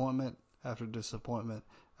disappointment after disappointment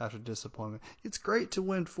after disappointment. It's great to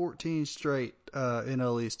win 14 straight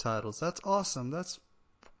NL East titles. That's awesome. That's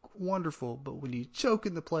wonderful. But when you choke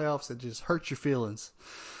in the playoffs, it just hurts your feelings.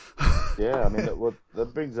 Yeah, I mean,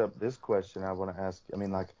 that brings up this question I want to ask. I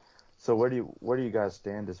mean, so where do you guys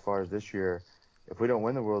stand as far as this year? If we don't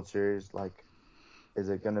win the World Series, is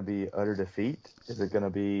it going to be utter defeat? Is it going to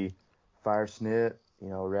be fire snit?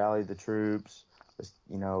 Rally the troops.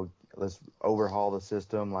 Let's overhaul the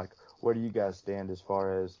system. Where do you guys stand as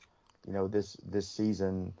far as, this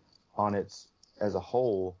season on its as a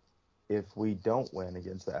whole? If we don't win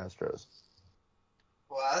against the Astros.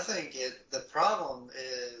 Well, I think the problem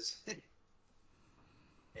is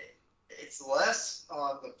it's less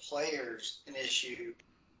on the players an issue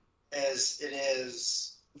as it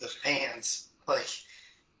is the fans.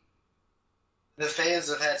 The fans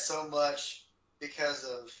have had so much because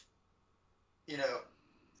of,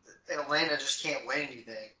 Atlanta just can't win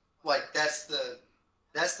anything. That's the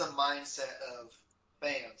mindset of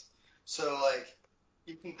fans. So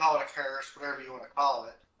you can call it a curse, whatever you want to call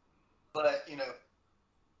it, but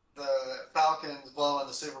the Falcons blowing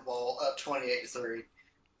the Super Bowl up 28-3.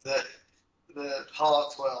 The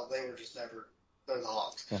Hawks, well, they were just never. They're the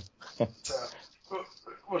Hawks. So,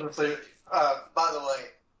 what if they? By the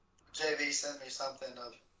way, JV sent me something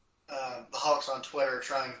of the Hawks on Twitter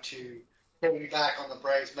trying to piggyback on the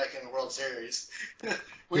Braves making the World Series.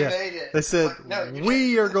 We made it. They said, no,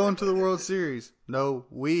 we are going to the World Series. No,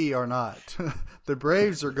 we are not. The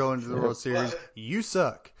Braves are going to the World Series. You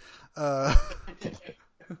suck. But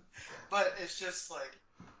it's just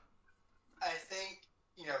I think,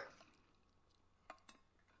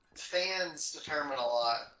 fans determine a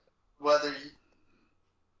lot, whether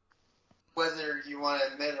you want to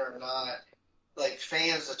admit it or not.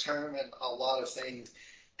 Fans determine a lot of things,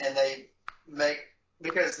 and they make,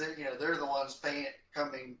 because they're the ones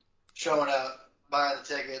showing up, buying the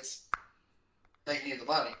tickets, making you the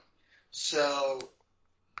money. So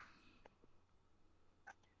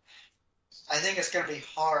I think it's going to be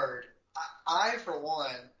hard. I for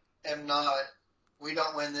one am not. We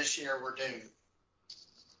don't win this year, we're doomed.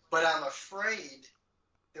 But I'm afraid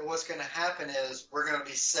that what's going to happen is we're going to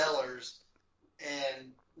be sellers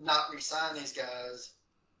and not re-sign these guys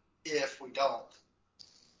if we don't.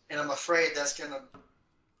 And I'm afraid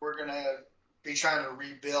we're going to be trying to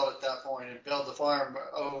rebuild at that point and build the farm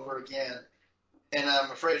over again. And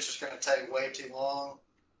I'm afraid it's just going to take way too long.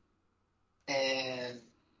 And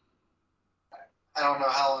I don't know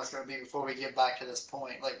how long it's going to be before we get back to this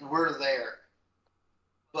point. We're there.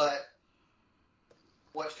 But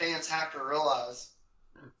what fans have to realize,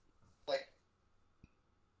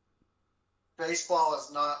 baseball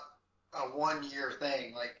is not a 1-year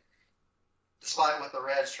thing. Despite what the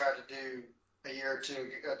Reds tried to do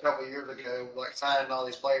a couple of years ago, signing all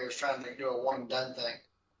these players, trying to do a one-and-done thing.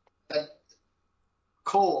 That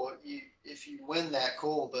cool. If you win that,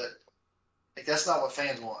 cool. But that's not what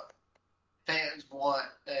fans want. Fans want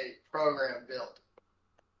a program built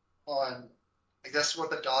on. That's what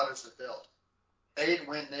the Dodgers have built. They didn't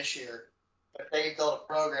win this year, but they built a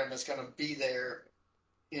program that's going to be there,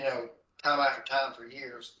 time after time for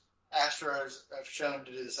years. Astros have shown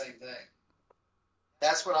to do the same thing.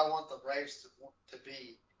 That's what I want the Braves to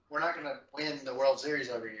be. We're not going to win the World Series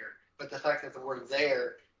every year, but the fact that we're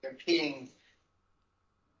there competing,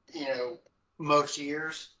 most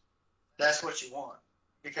years, that's what you want.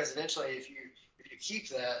 Because eventually, if you keep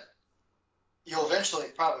that, you'll eventually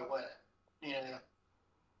probably win it.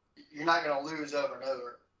 You're not going to lose over and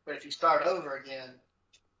over. But if you start over again,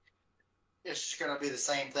 it's just going to be the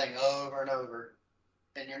same thing over and over,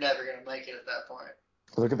 and you're never going to make it at that point.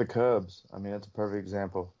 Look at the Cubs. I mean, that's a perfect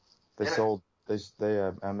example. They sold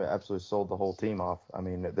I mean, absolutely sold the whole team off. I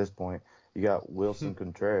mean, at this point, you got Wilson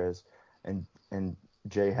Contreras and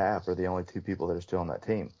Jay Happ are the only two people that are still on that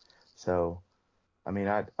team. So, I mean,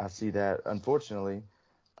 I see that. Unfortunately,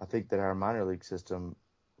 I think that our minor league system,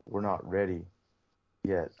 we're not ready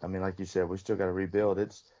yet. I mean, like you said, we still got to rebuild.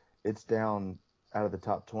 It's down out of the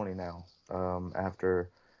top 20 now. After,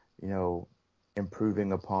 you know,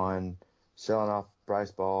 improving upon selling off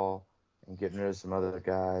Bryce Ball and getting rid of some other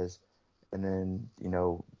guys, and then, you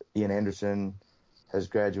know, Ian Anderson has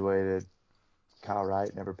graduated. Kyle Wright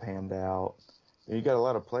never panned out. You got a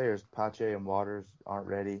lot of players. Pache and Waters aren't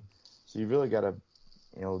ready. So you really got to,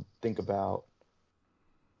 you know, think about.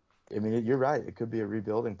 I mean, you're right. It could be a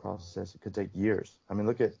rebuilding process. It could take years. I mean,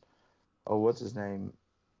 look at, what's his name?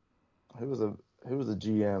 Who was the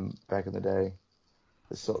GM back in the day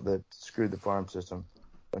that screwed the farm system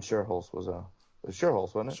when Sherholtz was it was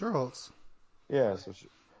Sherholtz, wasn't it? Sherholtz. Yeah. So,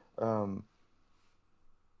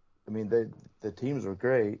 I mean, the teams were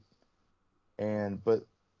great, but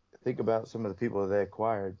think about some of the people that they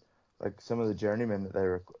acquired, like some of the journeymen that they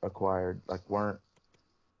acquired, like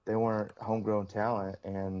they weren't homegrown talent,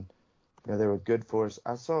 and you know they were good for us.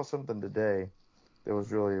 I saw something today that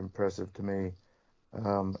was really impressive to me,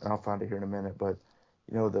 and I'll find it here in a minute. But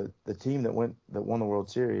you know the team that won the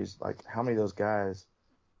World Series, like how many of those guys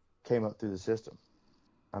came up through the system?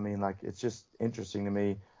 I mean, like it's just interesting to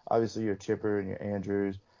me. Obviously, you're Chipper and you're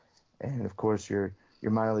Andrews, and of course your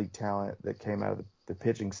minor league talent that came out of the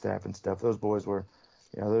pitching staff and stuff. Those boys were,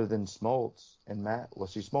 you know, other than Smoltz and Matt. Well,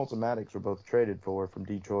 see, Smoltz and Maddox were both traded from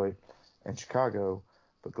Detroit and Chicago,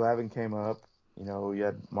 but Glavine came up. You know, you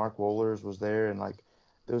had Mark Wohlers was there, and like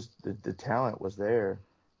the talent was there.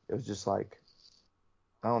 It was just like,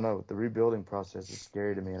 I don't know. The rebuilding process is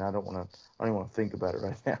scary to me, and I don't even want to think about it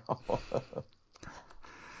right now.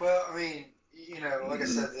 Well, I mean, you know, like I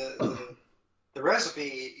said, the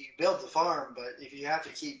recipe, you build the farm, but if you have to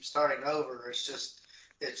keep starting over, it just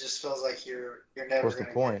feels like you're never What's the going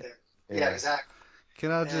to point? get there. Yeah, exactly.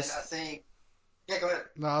 Can I And just? I think, yeah, go ahead.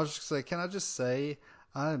 No, I was just say, can I just say,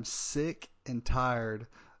 I am sick and tired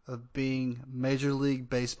of being Major League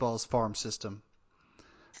Baseball's farm system.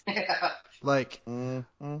 Yeah. Like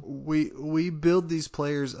Mm-hmm. we build these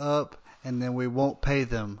players up and then we won't pay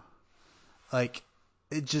them. Like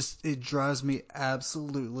it drives me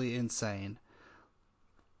absolutely insane.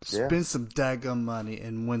 Yeah. Spend some daggum money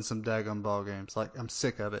and win some daggum ball games. Like I'm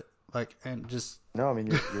sick of it. Like and just No, I mean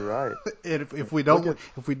you're right. and if we Look don't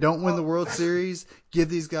at win the World Series, give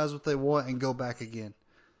these guys what they want and go back again.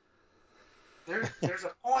 There's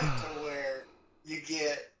a point to where you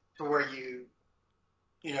get to where you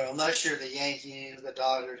know, unless you're the Yankees, the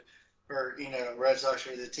Dodgers, or, you know, Red Sox,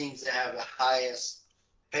 or the teams that have the highest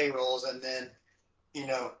payrolls, and then, you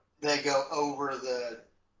know, they go over the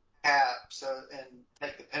cap and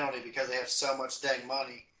take the penalty because they have so much dang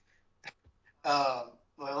money. Well,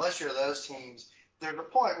 unless you're those teams, there's a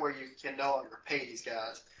point where you can no longer pay these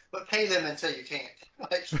guys, but pay them until you can't.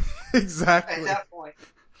 Like at Exactly.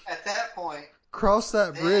 at that point, Cross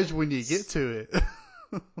that then bridge when you get to it.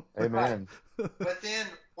 right. Amen. But then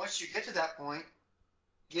once you get to that point,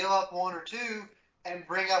 give up one or two and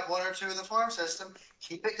bring up one or two in the farm system.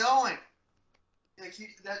 Keep it going. Like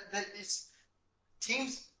that it's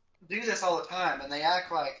teams do this all the time, and they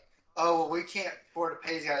act like, oh, well, we can't afford to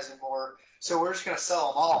pay these guys anymore, so we're just going to sell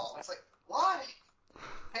them all. It's like, why?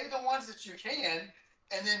 Pay the ones that you can,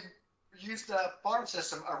 and then use the farm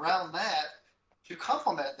system around that to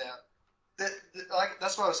complement them. Like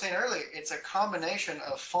that's what I was saying earlier. It's a combination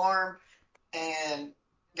of farm and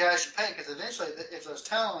guys you pay, because eventually, if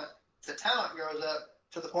the talent grows up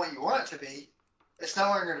to the point you want it to be, it's no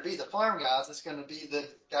longer going to be the farm guys. It's going to be the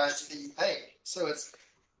guys that you pay. So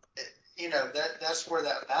you know, that's where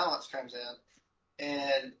that balance comes in,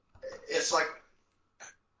 and it's like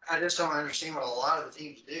I just don't understand what a lot of the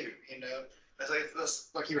teams do. You know,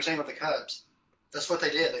 like you were saying with the Cubs, that's what they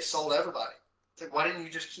did. They sold everybody. It's like, why didn't you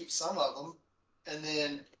just keep some of them and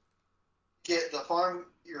then get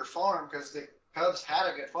your farm? Because the Cubs had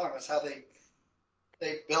a good farm. That's how they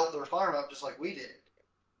built their farm up, just like we did,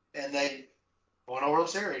 and they won a World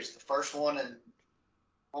Series, the first one in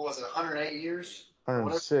what was it, 108 years, whatever,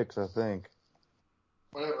 106, I think.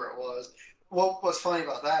 whatever it was. What's funny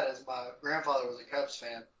about that is my grandfather was a Cubs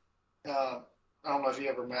fan. I don't know if you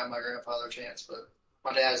ever met my grandfather, Chance, but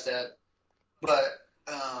my dad's dad. But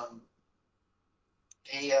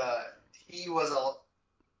he he was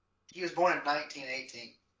he was born in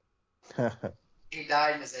 1918. He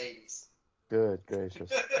died in his 80s. Good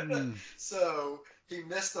gracious. So he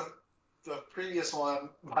missed the previous one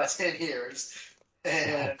by 10 years,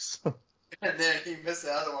 and Yikes. and then he missed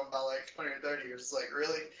the other one by like 20 or 30 years. It's like,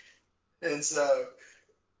 really? And so,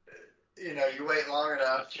 you wait long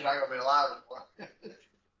enough, you're not going to be alive anymore.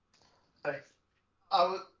 Like,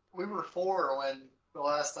 we were 4 when the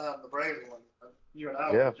last time the Braves won. You and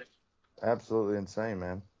I Yeah, were. absolutely insane,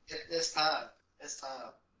 man. It's time. It's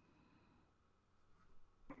time.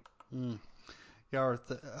 Mm. Y'all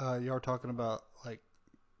were talking about like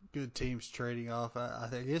good teams trading off. I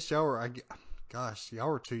guess y'all were. Gosh, y'all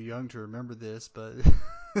were too young to remember this, but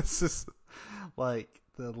it's just like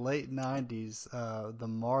the late '90s. The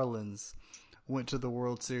Marlins went to the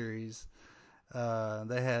World Series.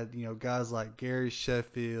 They had guys like Gary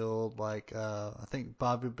Sheffield, like I think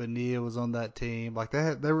Bobby Bonilla was on that team. Like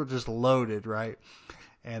they were just loaded, right?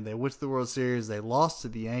 And they went to the World Series. They lost to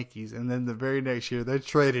the Yankees, and then the very next year they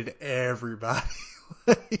traded everybody.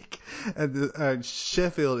 like, and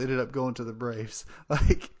Sheffield ended up going to the Braves.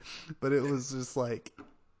 Like, but it was just like,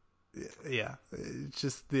 yeah, it's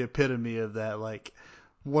just the epitome of that. Like,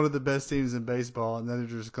 one of the best teams in baseball, and then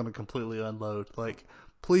they're just going to completely unload. Like,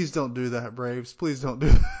 please don't do that, Braves. Please don't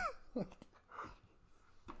do that.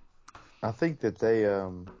 I think that they,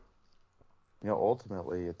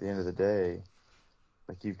 ultimately at the end of the day,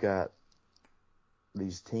 like you've got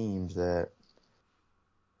these teams that,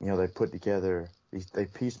 they put together they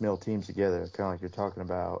piecemeal teams together, kind of like you're talking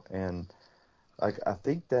about, and like I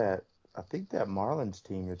think that Marlins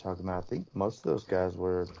team you're talking about, I think most of those guys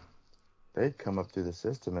they'd come up through the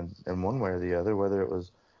system in one way or the other, whether it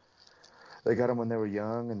was they got them when they were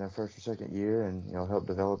young in their first or second year and helped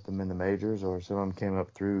develop them in the majors, or some of them came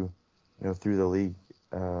up through the league,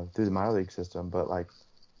 through the minor league system. But like,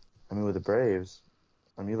 I mean, with the Braves,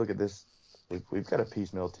 I mean, you look at this, we've got a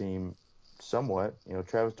piecemeal team somewhat.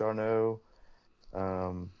 Travis d'Arnaud,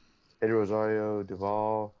 um, Eddie Rosario,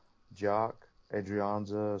 Duvall, Jock,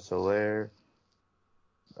 Adrianza, Soler,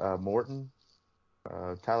 Morton.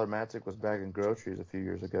 Tyler Matzik was bagging groceries a few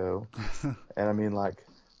years ago, and I mean, like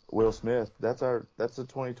Will Smith. That's the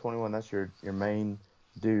 2021. That's your main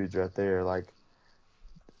dudes right there. Like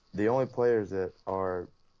the only players that are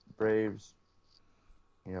Braves,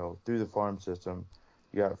 through the farm system.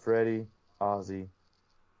 You got Freddie, Ozzie,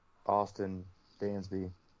 Austin,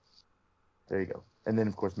 Dansby. There you go. And then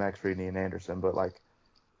of course Max Friedney and Anderson. But like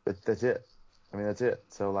that's it. I mean that's it.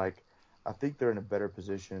 So like I think they're in a better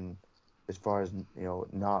position as far as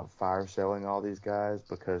not fire selling all these guys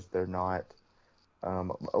because they're not.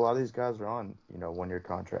 A lot of these guys are on 1-year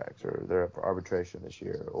contracts or they're up for arbitration this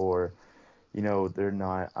year or they're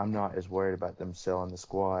not. I'm not as worried about them selling the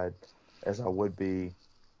squad as I would be.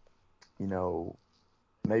 You know,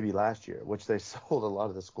 maybe last year, which they sold a lot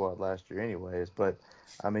of the squad last year anyways. But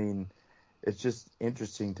I mean, it's just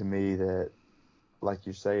interesting to me that, like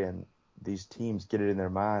you're saying, these teams get it in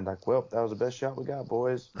their mind like, well, that was the best shot we got,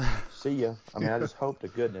 boys. See ya. I mean, I just hope to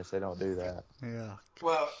goodness they don't do that. Yeah.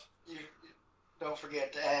 Well, you don't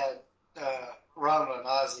forget to add Ronald and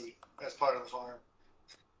Ozzy as part of the farm.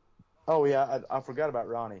 Oh yeah, I forgot about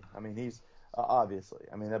Ronnie. I mean, he's obviously.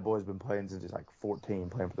 I mean, that boy's been playing since he's like 14,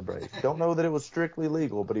 playing for the Braves. Don't know that it was strictly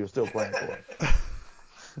legal, but he was still playing for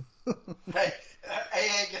him. Hey,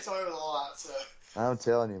 AA gets away with a lot, so. I'm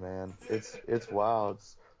telling you, man, it's wild.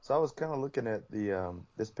 So I was kind of looking at the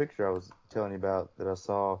this picture I was telling you about that I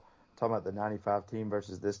saw talking about the '95 team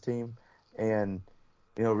versus this team, and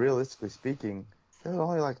realistically speaking, there was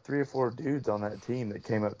only like 3 or 4 dudes on that team that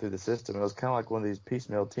came up through the system. It was kind of like one of these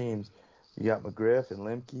piecemeal teams. You got McGriff and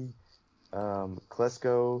Lemke,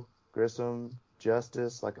 Klesko, Grissom,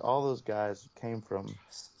 Justice, like all those guys came from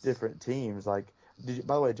different teams. Like,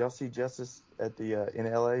 by the way, did y'all see Justice at the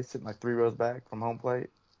in LA sitting like 3 rows back from home plate?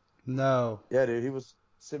 No. Yeah, dude, he was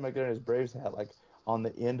sitting back there in his Braves hat, like on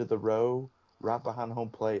the end of the row, right behind home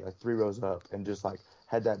plate, like 3 rows up, and just like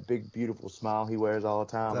had that big, beautiful smile he wears all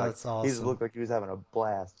the time. Like That's he just awesome. looked like he was having a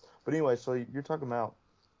blast. But anyway, so you're talking about,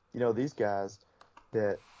 these guys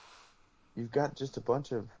that you've got just a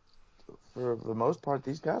bunch of, for the most part,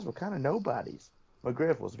 these guys were kind of nobodies.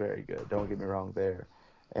 McGriff was very good. Don't get me wrong there,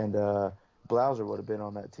 and Blauser would have been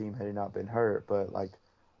on that team had he not been hurt. But like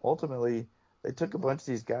ultimately, they took a bunch of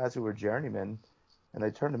these guys who were journeymen and they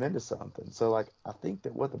turned them into something. So like I think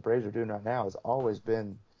that what the Braves are doing right now has always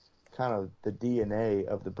been kind of the DNA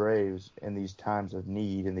of the Braves in these times of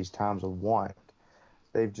need and these times of want.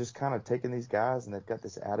 They've just kind of taken these guys and they've got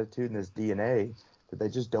this attitude and this DNA that they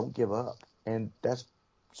just don't give up. And that's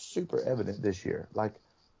super evident this year. Like,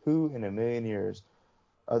 who in a million years,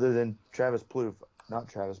 other than Travis Plouffe, not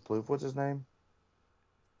Travis Plouffe, what's his name?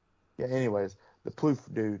 Yeah, anyways, the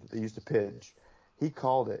Plouffe dude that used to pitch, he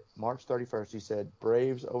called it March 31st. He said,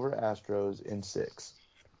 Braves over Astros in 6.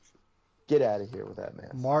 get out of here with that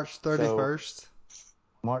mess. March So 31st.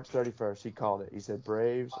 March 31st, he called it. He said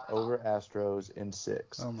Braves over Astros in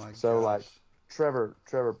 6. Oh my So gosh. like Trevor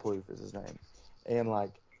Plouffe is his name, and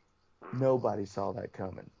like nobody saw that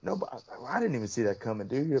coming. Nobody. I didn't even see that coming,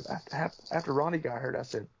 dude. After Ronnie got hurt, I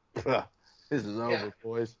said, "Puh, this is over,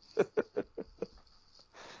 boys."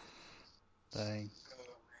 Dang.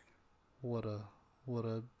 What a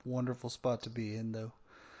wonderful spot to be in, though.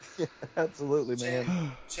 Yeah, absolutely,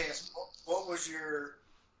 man. Chance, what was your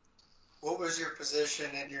position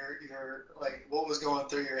and your like what was going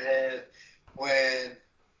through your head when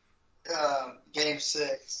Game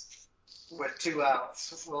 6 with 2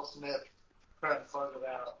 outs, Will Smith trying to close it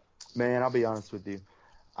out? Man, I'll be honest with you.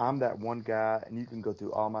 I'm that one guy, and you can go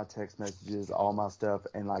through all my text messages, all my stuff,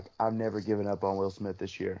 and like I've never given up on Will Smith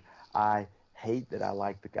this year. I hate that I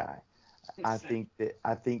like the guy. I think that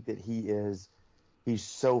he's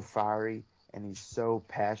so fiery and he's so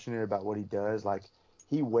passionate about what he does. Like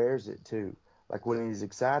he wears it too. Like when he's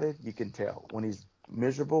excited, you can tell. When he's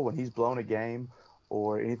miserable, when he's blown a game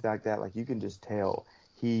or anything like that, like you can just tell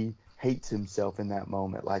he hates himself in that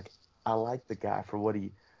moment. Like I like the guy for what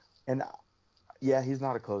he and yeah, he's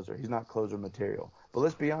not a closer. He's not closer material. But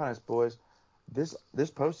let's be honest, boys. This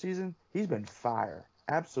postseason, he's been fire.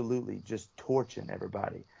 Absolutely just torching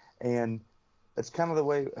everybody. And that's kind of the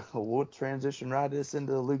way we'll transition right this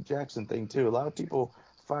into the Luke Jackson thing too. A lot of people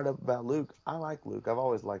fired up about Luke. I like Luke. I've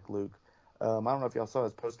always liked Luke. I don't know if y'all saw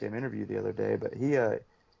his post game interview the other day, but he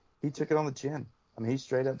took it on the chin. I mean, he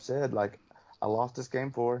straight up said like, "I lost this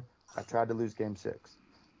game 4. I tried to lose game 6."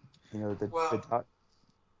 You know Well,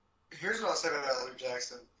 here's what I'll say about Luke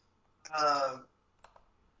Jackson. I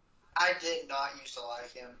did not used to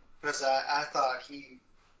like him because I thought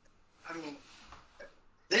I mean,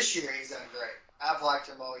 this year he's done great. I've liked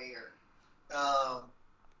him all year. Um,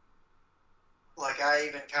 like I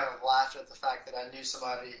even kind of laughed at the fact that I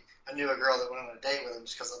knew a girl that went on a date with him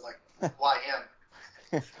just because I'm like, why him?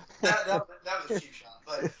 That was a cheap shot,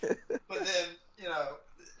 but then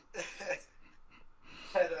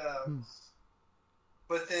had,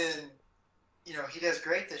 but then he does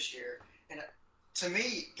great this year, and to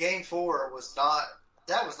me, Game 4 was not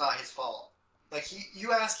his fault. Like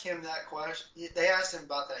you ask him that question, they asked him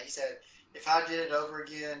about that. He said, if I did it over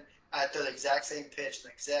again, I'd throw the exact same pitch in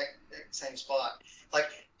the exact same spot. Like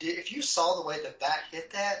if you saw the way the bat hit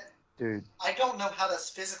that, dude, I don't know how that's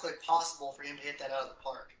physically possible for him to hit that out of the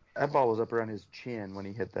park. that ball was up around his chin when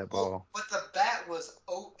he hit that ball. But the bat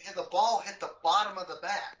the ball hit the bottom of the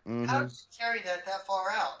bat. Mm-hmm. How did you carry that far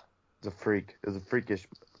out? It's a freak. It was a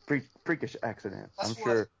freakish accident. I'm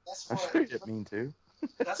sure he didn't mean to.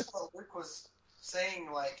 That's what Luke was saying.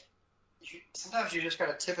 Like, sometimes you just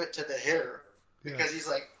got to tip it to the hitter because he's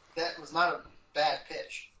like, that was not a bad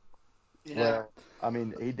pitch. Well, I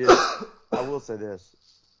mean, he did. I will say this,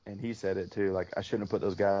 and he said it too. Like, I shouldn't have put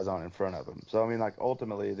those guys on in front of him. So I mean, like,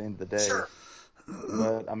 ultimately, at the end of the day. Sure.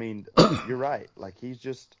 But I mean, you're right. Like, he's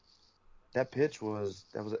just that was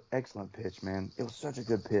an excellent pitch, man. It was such a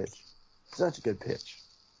good pitch. Such a good pitch.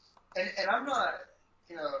 And I'm not,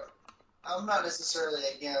 I'm not necessarily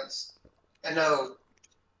against. I know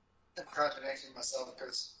I'm contradicting myself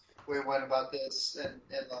because we went about this in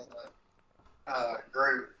the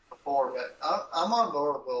group before, but I'm on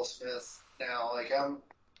board with Will Smith now. Like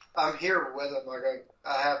I'm here with him. Like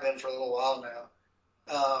I have been for a little while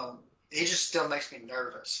now. He just still makes me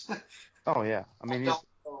nervous. Oh yeah, I mean,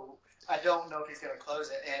 I don't know if he's going to close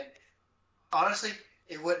it, and honestly,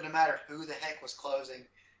 it wouldn't have mattered who the heck was closing.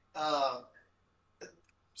 Um,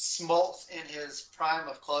 Smoltz in his prime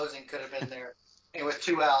of closing could have been there, and with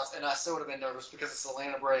 2 outs, and I still would have been nervous because it's the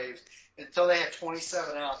Atlanta Braves. Until they had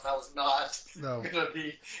 27 outs, I was not going to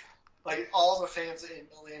be like all the fans in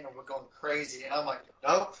Atlanta were going crazy, and I'm like,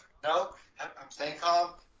 nope, I'm staying calm,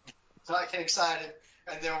 not getting excited.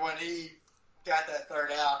 And then when he got that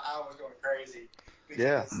 3rd out, I was going crazy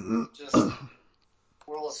because just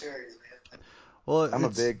World Series, man. Well,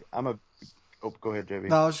 Oh, go ahead, JB.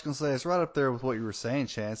 No, I was just gonna say it's right up there with what you were saying,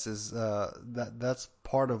 Chance. Is that's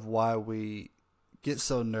part of why we get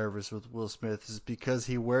so nervous with Will Smith is because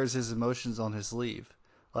he wears his emotions on his sleeve.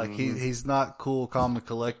 Like he's not cool, calm, and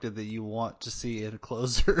collected that you want to see in a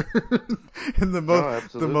closer. In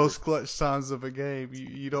the most clutch times of a game,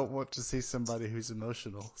 you don't want to see somebody who's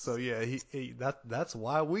emotional. So yeah, that's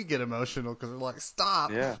why we get emotional because we're like,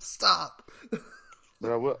 stop.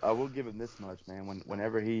 But I will give him this much, man.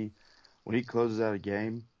 When he closes out a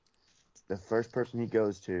game, the first person he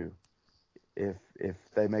goes to, if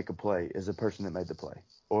they make a play, is the person that made the play,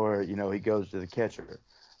 or he goes to the catcher.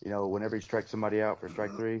 whenever he strikes somebody out for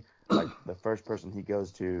strike three, like the first person he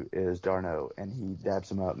goes to is Darno, and he dabs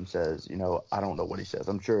him up and says, I don't know what he says.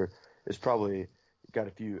 I'm sure it's probably got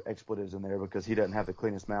a few expletives in there because he doesn't have the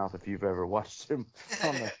cleanest mouth if you've ever watched him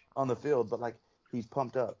on the field. But like he's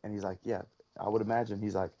pumped up, and he's like, yeah, I would imagine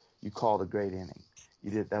he's like, you called a great inning.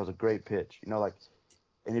 That was a great pitch. Like,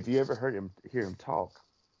 and if you ever hear him talk,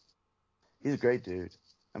 he's a great dude.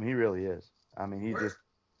 I mean, he really is. I mean,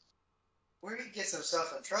 where he gets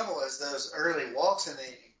himself in trouble is those early walks in the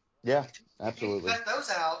inning. Yeah, absolutely. If he cut those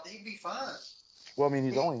out, he'd be fine. Well, I mean,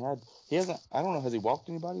 he hasn't, I don't know, has he walked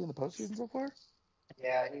anybody in the postseason so far?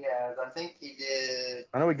 Yeah, he has. I think he did.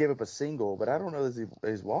 I know he gave up a single, but I don't know that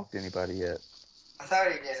he's walked anybody yet. I thought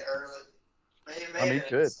he did early. I mean, he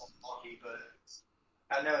could. Milwaukee, but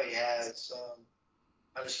I know he has.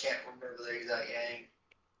 I just can't remember the exact game.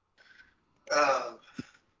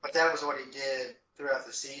 But that was what he did throughout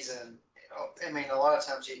the season. I mean, a lot of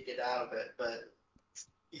times he'd get out of it, but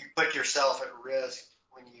you put yourself at risk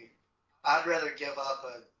when you. I'd rather give up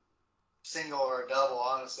a single or a double,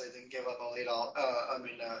 honestly, than give up a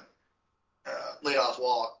leadoff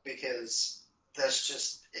walk because that's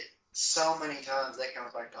just so many times that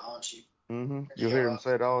comes back to haunt you. Mm-hmm. You'll hear him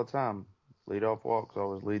say it all the time. Leadoff walks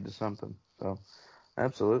always lead to something. So,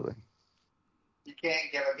 absolutely. You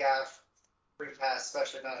can't give a guy free pass,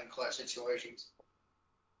 especially not in clutch situations.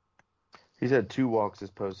 He's had 2 walks this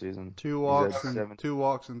postseason. Two walks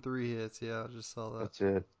and 3 hits. Yeah, I just saw that. That's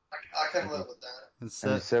it. I can live with that.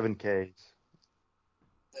 And 7 Ks. Yeah.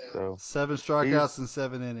 So 7 strikeouts in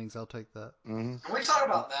 7 innings. I'll take that. Mm-hmm. Can we talk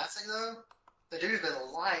about Matzek though? The dude's been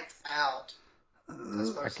lights out.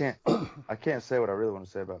 I can't say what I really want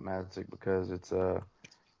to say about Matzek because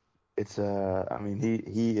I mean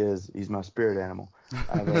he's my spirit animal.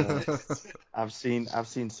 I've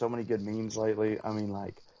seen so many good memes lately. I mean,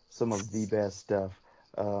 like some of the best stuff.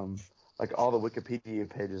 Like all the Wikipedia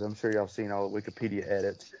pages. I'm sure y'all seen all the Wikipedia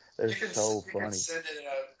edits. They're so funny. You can send it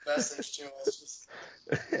a message to us.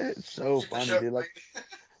 It's so funny, dude. Like,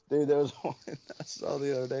 dude, there was one I saw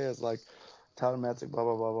the other day. It's like Tyler Matzek, blah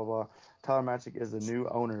blah blah blah blah. Tyler Matzek is the new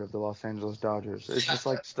owner of the Los Angeles Dodgers. It's just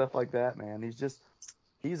like stuff like that, man. He's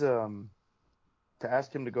to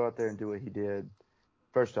ask him to go out there and do what he did.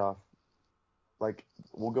 First off, like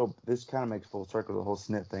this kind of makes full circle the whole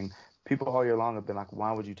Snit thing. People all year long have been like,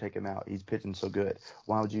 why would you take him out? He's pitching so good.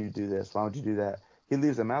 Why would you do this? Why would you do that? He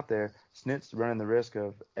leaves him out there. Snit's running the risk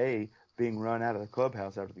of A, being run out of the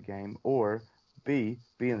clubhouse after the game, or B,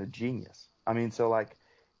 being a genius. I mean, so like,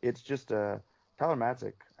 it's just Tyler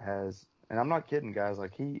Matzek has, and I'm not kidding, guys.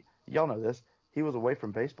 Like y'all know this. He was away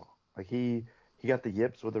from baseball. Like he got the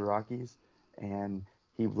yips with the Rockies, and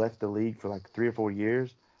he left the league for like 3 or 4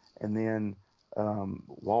 years, and then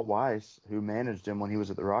Walt Weiss, who managed him when he was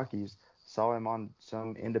at the Rockies, saw him on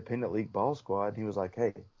some independent league ball squad, and he was like,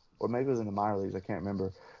 hey, or maybe it was in the minor leagues, I can't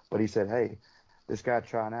remember, but he said, hey, this guy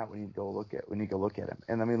trying out, we need to go look at him.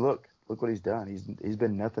 And I mean, look what he's done. He's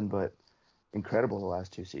been nothing but incredible the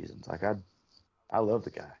last 2 seasons. Like I love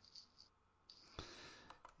the guy.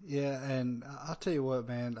 Yeah, and I'll tell you what,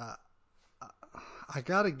 man, I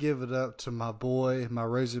got to give it up to my boy, my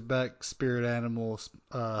Razorback spirit animal,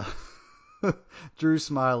 Drew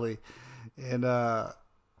Smiley, in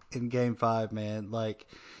Game 5, man. Like,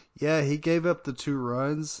 yeah, he gave up the 2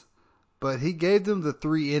 runs, but he gave them the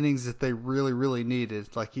 3 innings that they really, really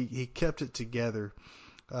needed. Like, he kept it together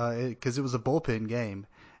because it was a bullpen game,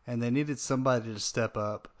 and they needed somebody to step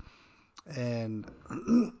up. And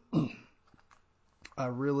I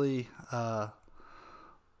really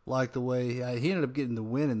like the way he ended up getting the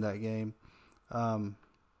win in that game.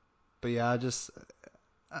 But yeah,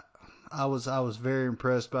 I was very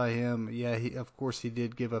impressed by him. Yeah, of course he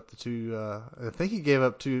did give up the 2. I think he gave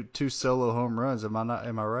up two solo home runs. Am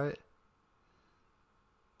I right?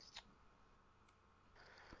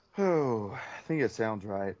 Oh, I think it sounds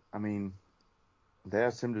right. I mean, they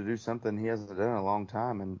asked him to do something he hasn't done in a long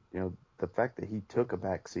time, and the fact that he took a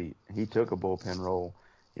back seat, he took a bullpen role,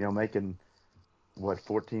 making what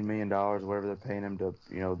 $14 million, whatever they're paying him to,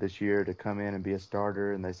 this year to come in and be a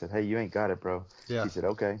starter, and they said, hey, you ain't got it, bro. Yeah. He said,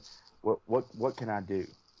 okay, what can I do?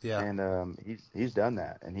 Yeah. And he's done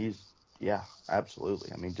that, and yeah,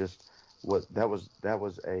 absolutely. I mean, just that was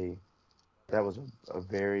a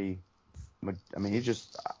very, I mean,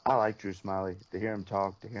 I like Drew Smiley. To hear him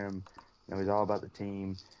talk, to hear him, he's all about the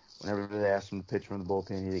team. Whenever they asked him to pitch from the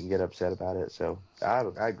bullpen, he didn't get upset about it. So I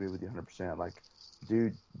agree with you 100%. Like,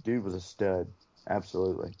 dude was a stud.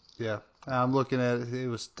 Absolutely. Yeah. I'm looking at it. It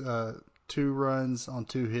was 2 runs on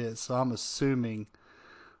 2 hits, so I'm assuming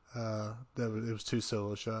that it was 2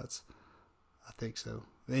 solo shots. I think so.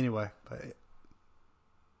 Anyway,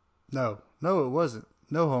 No, it wasn't.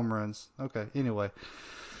 No home runs. Okay. Anyway,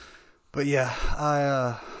 but yeah,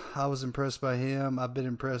 I was impressed by him. I've been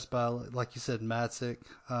impressed by, like you said, Matzik.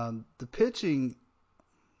 The pitching,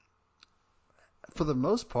 for the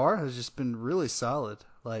most part, has just been really solid.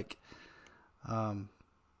 Like, um,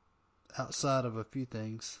 outside of a few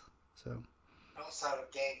things. So, outside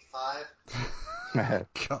of Game 5.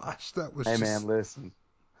 gosh, that was Hey just. man, listen.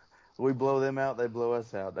 We blow them out, they blow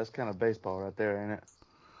us out. That's kind of baseball right there, ain't it?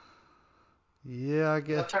 Yeah, I I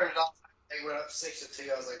guess. turned it off. They went up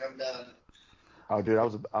 6-2. I was like, I'm done. Oh, dude,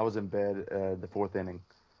 I was in bed the fourth inning.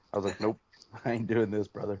 I was like, nope, I ain't doing this,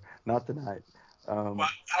 brother. Not tonight. Well, Um,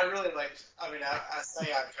 I really liked. I mean, I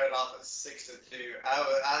say I cut it off at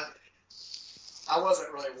 6-2. I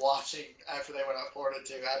wasn't really watching after they went up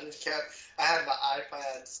 4-2. I just kept. I had my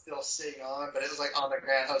iPad still sitting on, but it was like on the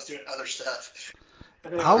ground. I was doing other stuff.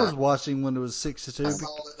 And then I when was watching when it was six to I two.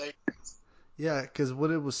 saw that they. Yeah, because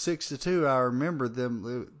when it was 6-2, I remember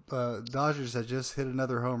them. Dodgers had just hit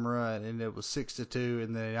another home run, and it was 6-2,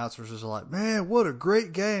 and the announcers was like, "Man, what a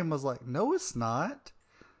great game!" I was like, "No, it's not."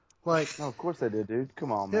 Like, no, of course they did, dude.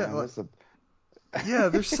 Come on, yeah, man. like, That's a yeah,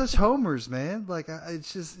 they're such homers, man. Like,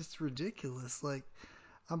 it's ridiculous. Like,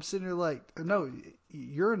 I'm sitting here like, no,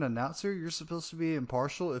 you're an announcer. You're supposed to be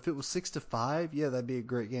impartial. If it was 6-5, yeah, that'd be a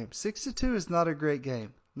great game. 6-2 is not a great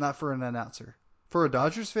game, not for an announcer. For a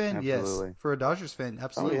Dodgers fan, yes. absolutely. For a Dodgers fan, Oh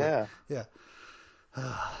absolutely. yeah. Yeah.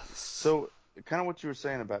 So, kind of what you were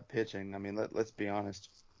saying about pitching. I mean, let's be honest.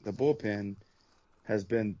 The bullpen has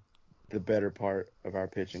been the better part of our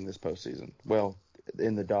pitching this postseason. Well,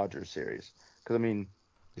 in the Dodgers series, because I mean,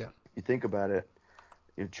 Yeah. you think about it.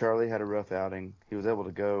 If Charlie had a rough outing, he was able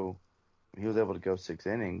to go. He was able to go 6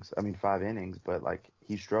 innings. I mean, 5 innings, but like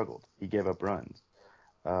he struggled. He gave up runs.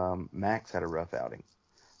 Max had a rough outing.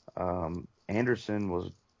 Anderson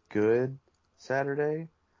was good Saturday,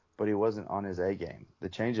 but he wasn't on his A game. The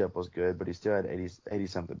changeup was good, but he still had 80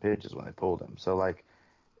 something pitches when they pulled him. So like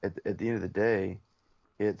at the end of the day,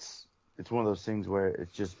 it's one of those things where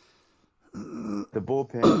it's just the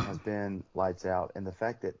bullpen has been lights out, and the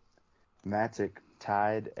fact that Matzek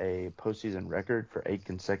tied a postseason record for 8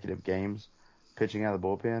 consecutive games pitching out of the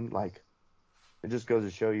bullpen, like it just goes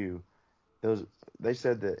to show you those. They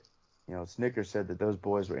said that Snickers said that those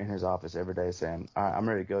boys were in his office every day saying, "All right, I'm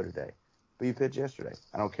ready to go today." But you pitched yesterday.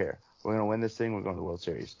 I don't care. We're gonna win this thing. We're going to the World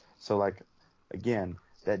Series. So like again,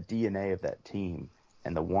 that DNA of that team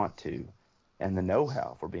and the want to and the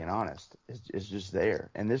know-how, if we're being honest, is just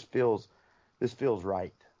there. And this feels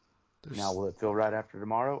right. Now, There's will it feel right after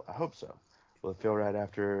tomorrow? I hope so. Will it feel right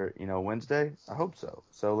after, Wednesday? I hope so.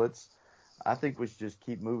 So I think we should just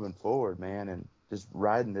keep moving forward, man, and just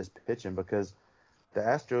riding this pitching because the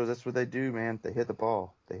Astros, that's what they do, man. They hit the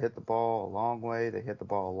ball. They hit the ball a long way. They hit the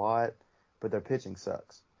ball a lot, but their pitching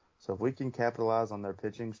sucks. So if we can capitalize on their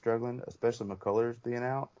pitching struggling, especially McCullers being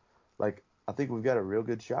out, like I think we've got a real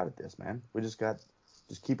good shot at this, man. We just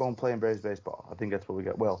keep on playing Braves baseball. I think that's what we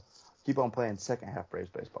got. Well, keep on playing second half Braves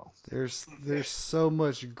baseball. there's so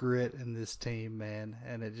much grit in this team, man,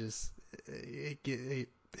 and it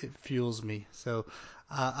fuels me. So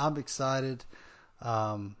I'm excited.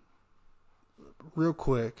 Um, Real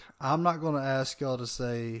quick, I'm not going to ask y'all to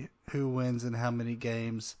say who wins and how many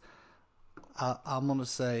games. I'm going to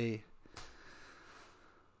say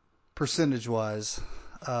percentage wise.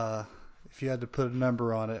 If you had to put a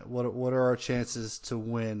number on it, what are our chances to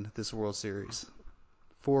win this World Series?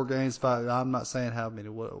 4 games, 5. I'm not saying how many.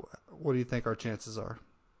 What do you think our chances are?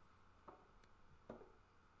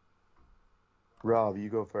 Rob, you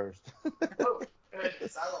go first. Oh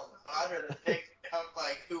goodness, I don't know. I'd rather pick up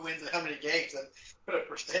like who wins and how many games and put a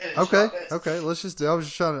percentage Okay, on it. okay. Let's just do. I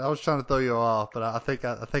was trying to throw you off, but I think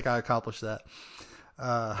I accomplished that.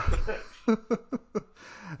 Uh,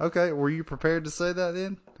 okay, were you prepared to say that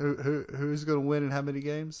then? Who's going to win and how many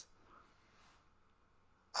games?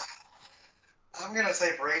 I'm gonna say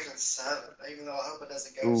Braves in 7, even though I hope it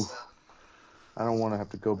doesn't go Ooh, 7. I don't want to have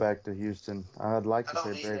to go back to Houston. I'd like I to say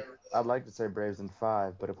don't Braves. either. I'd like to say Braves in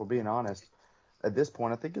 5, but if we're being honest, at this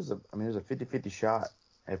point, I think there's a 50-50 shot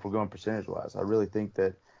if we're going percentage wise. I really think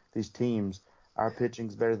that these teams, our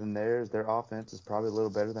pitching's better than theirs. Their offense is probably a little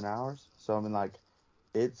better than ours. So I mean, like,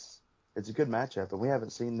 it's a good matchup, and we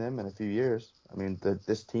haven't seen them in a few years. I mean,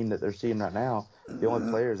 this team that they're seeing right now, the only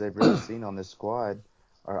players they've really seen on this squad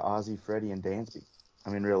are Ozzie, Freddie, and Dansby. I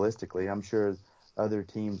mean, realistically, I'm sure other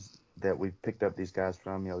teams that we've picked up these guys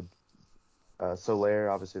from, Soler,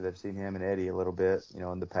 obviously they've seen him and Eddie a little bit,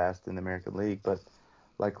 in the past in the American League. But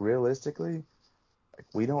like realistically, like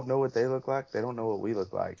we don't know what they look like. They don't know what we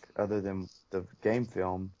look like other than the game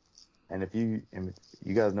film. And if you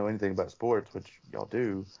guys know anything about sports, which y'all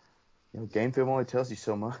do, game film only tells you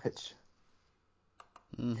so much.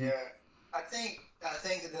 Mm-hmm. Yeah, I think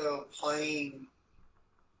though playing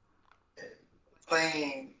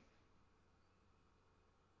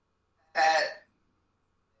at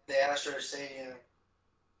the Astro Stadium,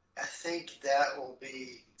 I think that will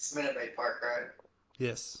be it's Minute Maid Park, right?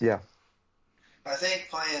 Yes. Yeah. I think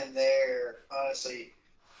playing there honestly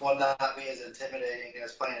will not be as intimidating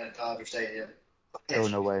as playing at Dodger Stadium. Oh,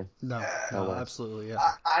 If no way. No. No No. way. Absolutely. Yeah.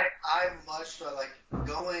 I much like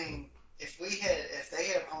going if they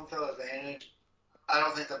had home field advantage, I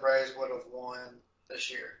don't think the Braves would have won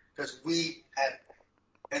this year because we had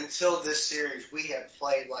until this series we had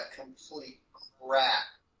played like complete crap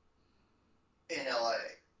in LA.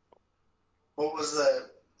 What was the?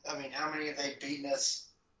 I mean, how many have they beaten us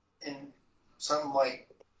in something like?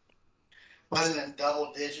 Wasn't it in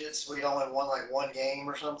double digits? We only won like one game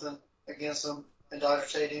or something against them in Dodger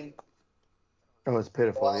Stadium. Oh, it's We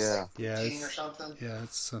pitiful. lost Yeah. like Yeah. 15 or something.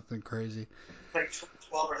 It's something crazy. Like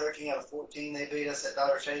 12 or 13 out of 14 they beat us at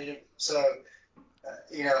Dodger Stadium. So,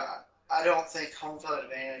 I don't think home field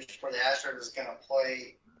advantage for the Astros is going to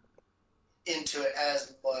play into it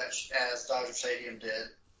as much as Dodger Stadium did.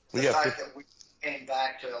 The We got fact that we came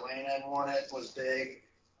back to Atlanta and won it was big.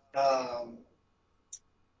 Um,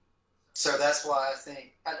 so that's why I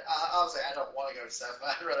think, obviously, I don't want to go to 7.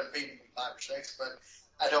 I'd rather beat them in 5 or 6, but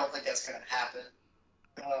I don't think that's going to happen.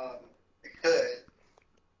 It could,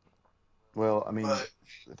 Well, I mean, but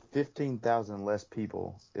 15,000 less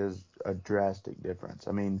people is a drastic difference.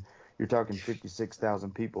 I mean, you're talking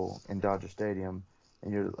 56,000 people in Dodger Stadium,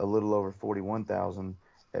 and you're a little over 41,000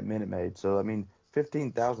 at Minute Maid. So, I mean,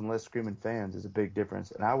 15,000 less screaming fans is a big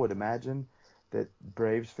difference. And I would imagine that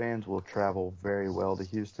Braves fans will travel very well to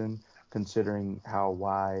Houston, considering how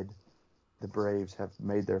wide the Braves have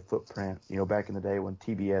made their footprint. Back in the day when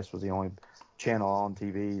TBS was the only channel on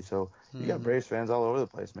TV. So you got Mm-hmm. Braves fans all over the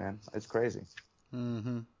place, man. It's crazy.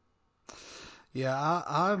 Mm-hmm. Yeah.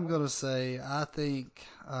 I'm gonna say I think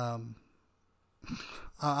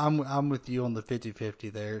I'm with you on the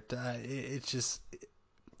 50-50 there. It's just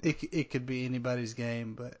it could be anybody's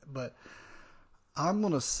game, but I'm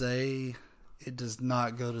gonna say it does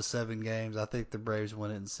not go to 7 games. I think the Braves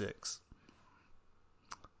win it in 6.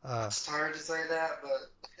 it's hard to say that, but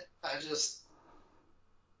I just,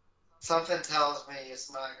 something tells me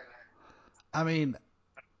it's not going to. I mean,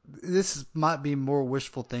 might be more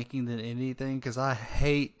wishful thinking than anything because I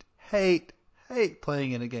hate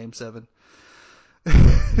playing in a game 7.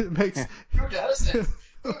 It makes Who doesn't?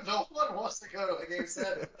 No one wants to go to a game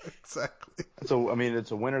 7. exactly. So I mean,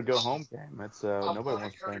 it's a win or go home game. It's I nobody want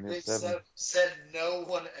wants to to go play to in this game seven. 7. Said no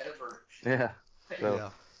one ever. Yeah. So Yeah.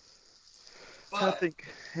 I But think,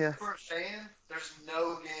 yeah. for a fan, there's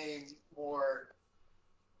no game more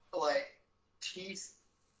like teeth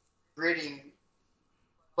gritting,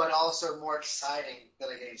 but also more exciting than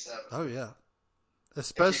a game 7. Oh yeah. Like if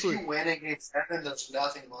Especially you win a game 7, there's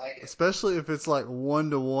nothing like it. especially if it's like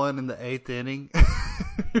 1-1 in the 8th inning.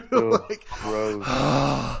 Oh, Like, gross,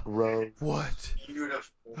 gross. what?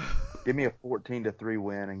 Beautiful. Give me a 14-3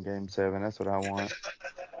 win in Game 7. That's what I want.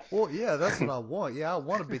 Well, yeah, that's what I want. Yeah, I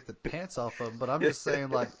want to beat the pants off of them, but I'm just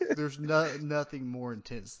saying, like, there's nothing more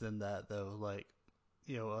intense than that, though. Like,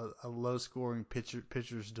 a low scoring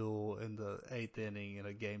pitcher's duel in the 8th inning in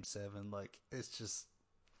a game 7. Like, it's just,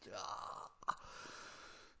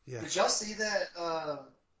 yeah. Did y'all see that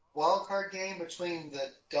wild card game between the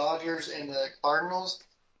Dodgers and the Cardinals?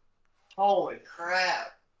 Holy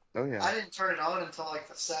crap! Oh yeah. I didn't turn it on until like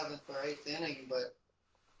the 7th or 8th inning, but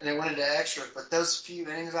and it went into extras. But those few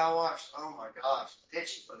innings I watched, oh my gosh, the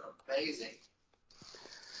pitching was amazing.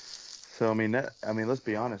 So I mean, let's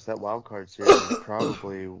be honest. That wild card series is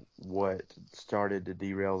probably what started to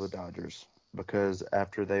derail the Dodgers because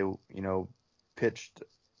after they, pitched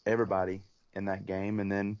everybody in that game,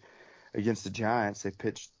 and then against the Giants, they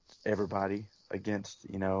pitched everybody against,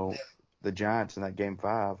 the Giants in that game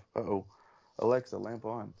 5. Uh-oh. Alexa, lamp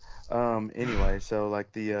on. Anyway, so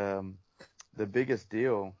like the biggest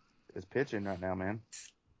deal is pitching right now, man.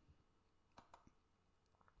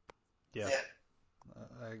 Yeah, Yeah.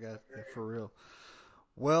 I got that for real.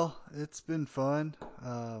 Well, it's been fun.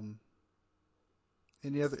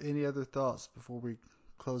 Any other thoughts before we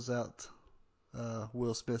close out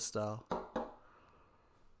Will Smith style?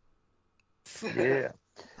 Yeah.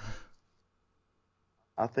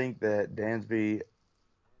 I think that Dansby's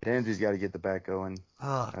got to get the bat going.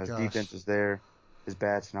 Oh His gosh. defense is there. His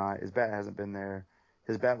bat's not. His bat hasn't been there.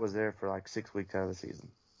 His bat was there for like 6 weeks out of the season.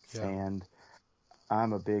 Yeah. And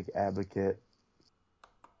I'm a big advocate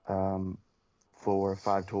for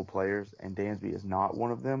 5-tool players, and Dansby is not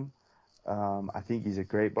one of them. I think he's a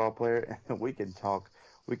great ball player, and we can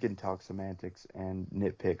talk semantics and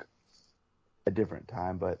nitpick a different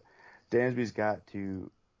time. But Dansby's got to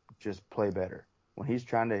just play better. When he's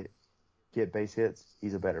trying to get base hits,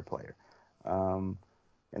 he's a better player. Um,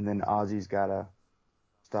 and then Ozzy's got to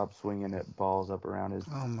stop swinging at balls up around his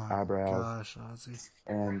Oh my eyebrows, gosh, Ozzy.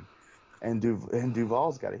 and and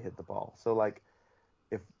Duval's got to hit the ball. So like,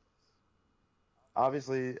 if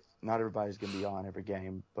obviously not everybody's gonna be on every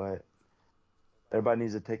game, but everybody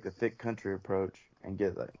needs to take the thick country approach and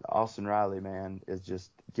get like Austin Riley, man, is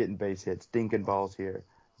just getting base hits, dinking balls here,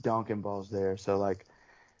 donking balls there. So like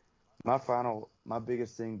my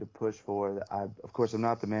biggest thing to push for that of course I'm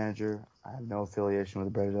not the manager. I have no affiliation with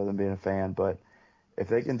the Braves other than being a fan, but if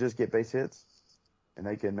they can just get base hits and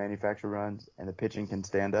they can manufacture runs and the pitching can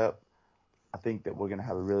stand up, I think that we're going to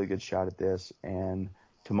have a really good shot at this. And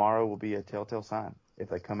tomorrow will be a telltale sign. If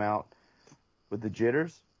they come out with the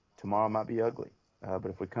jitters, tomorrow might be ugly. But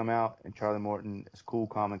if we come out and Charlie Morton is cool,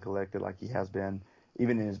 calm, and collected like he has been,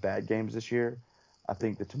 even in his bad games this year, I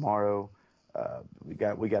think that tomorrow we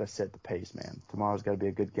got to set the pace, man. Tomorrow's got to be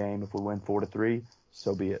a good game. If we win 4-3,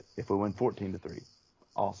 so be it. If we win 14-3,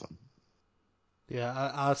 awesome.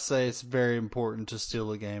 Yeah, I'd say it's very important to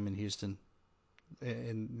steal a game in Houston.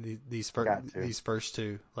 In Got to. these first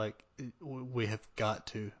two, like we have got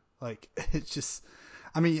to. Like it's just,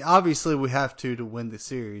 I mean, obviously we have to win the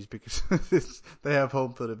series because they have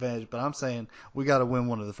home field advantage. But I'm saying we got to win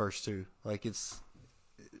one of the first two. Like it's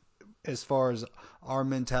as far as our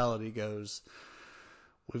mentality goes,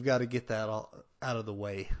 we've got to get that all out of the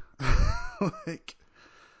way. Like,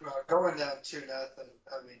 Going down 2-0.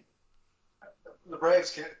 I mean, the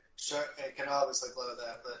Braves can obviously blow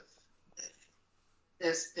that, but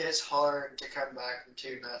it's hard to come back from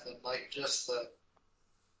 2-0. Like just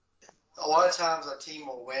a lot of times a team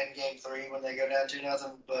will win Game 3 when they go down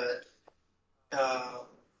 2-0, but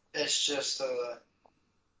it's just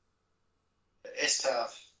it's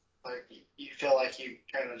tough. Like you feel like you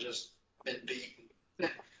kind of just been beaten,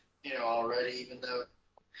 already, even though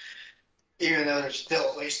there's still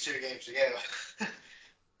at least 2 games to go.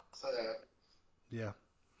 So yeah.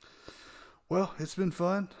 Well, it's been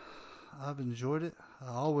fun. I've enjoyed it. I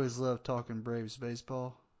always love talking Braves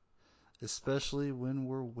baseball, especially when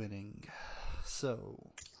we're winning. So,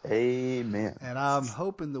 Amen. and I'm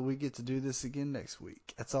hoping that we get to do this again next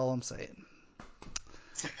week. That's all I'm saying.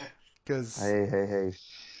 Because, Hey, hey, hey.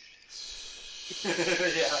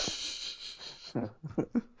 yeah.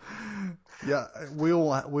 yeah, we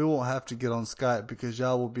won't have to get on Skype because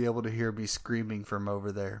y'all will be able to hear me screaming from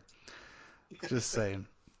over there. Just saying.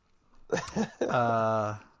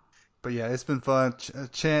 Uh, but yeah, it's been fun.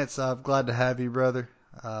 Chance, I'm glad to have you, brother.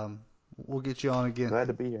 Um, we'll get you on again. Glad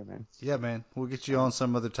to be here, man. Yeah, man. We'll get you on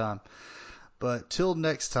some other time. But till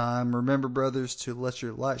next time, remember, brothers, to let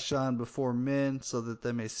your light shine before men so that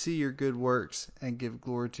they may see your good works and give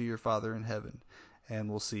glory to your Father in heaven. And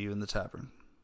we'll see you in the tavern.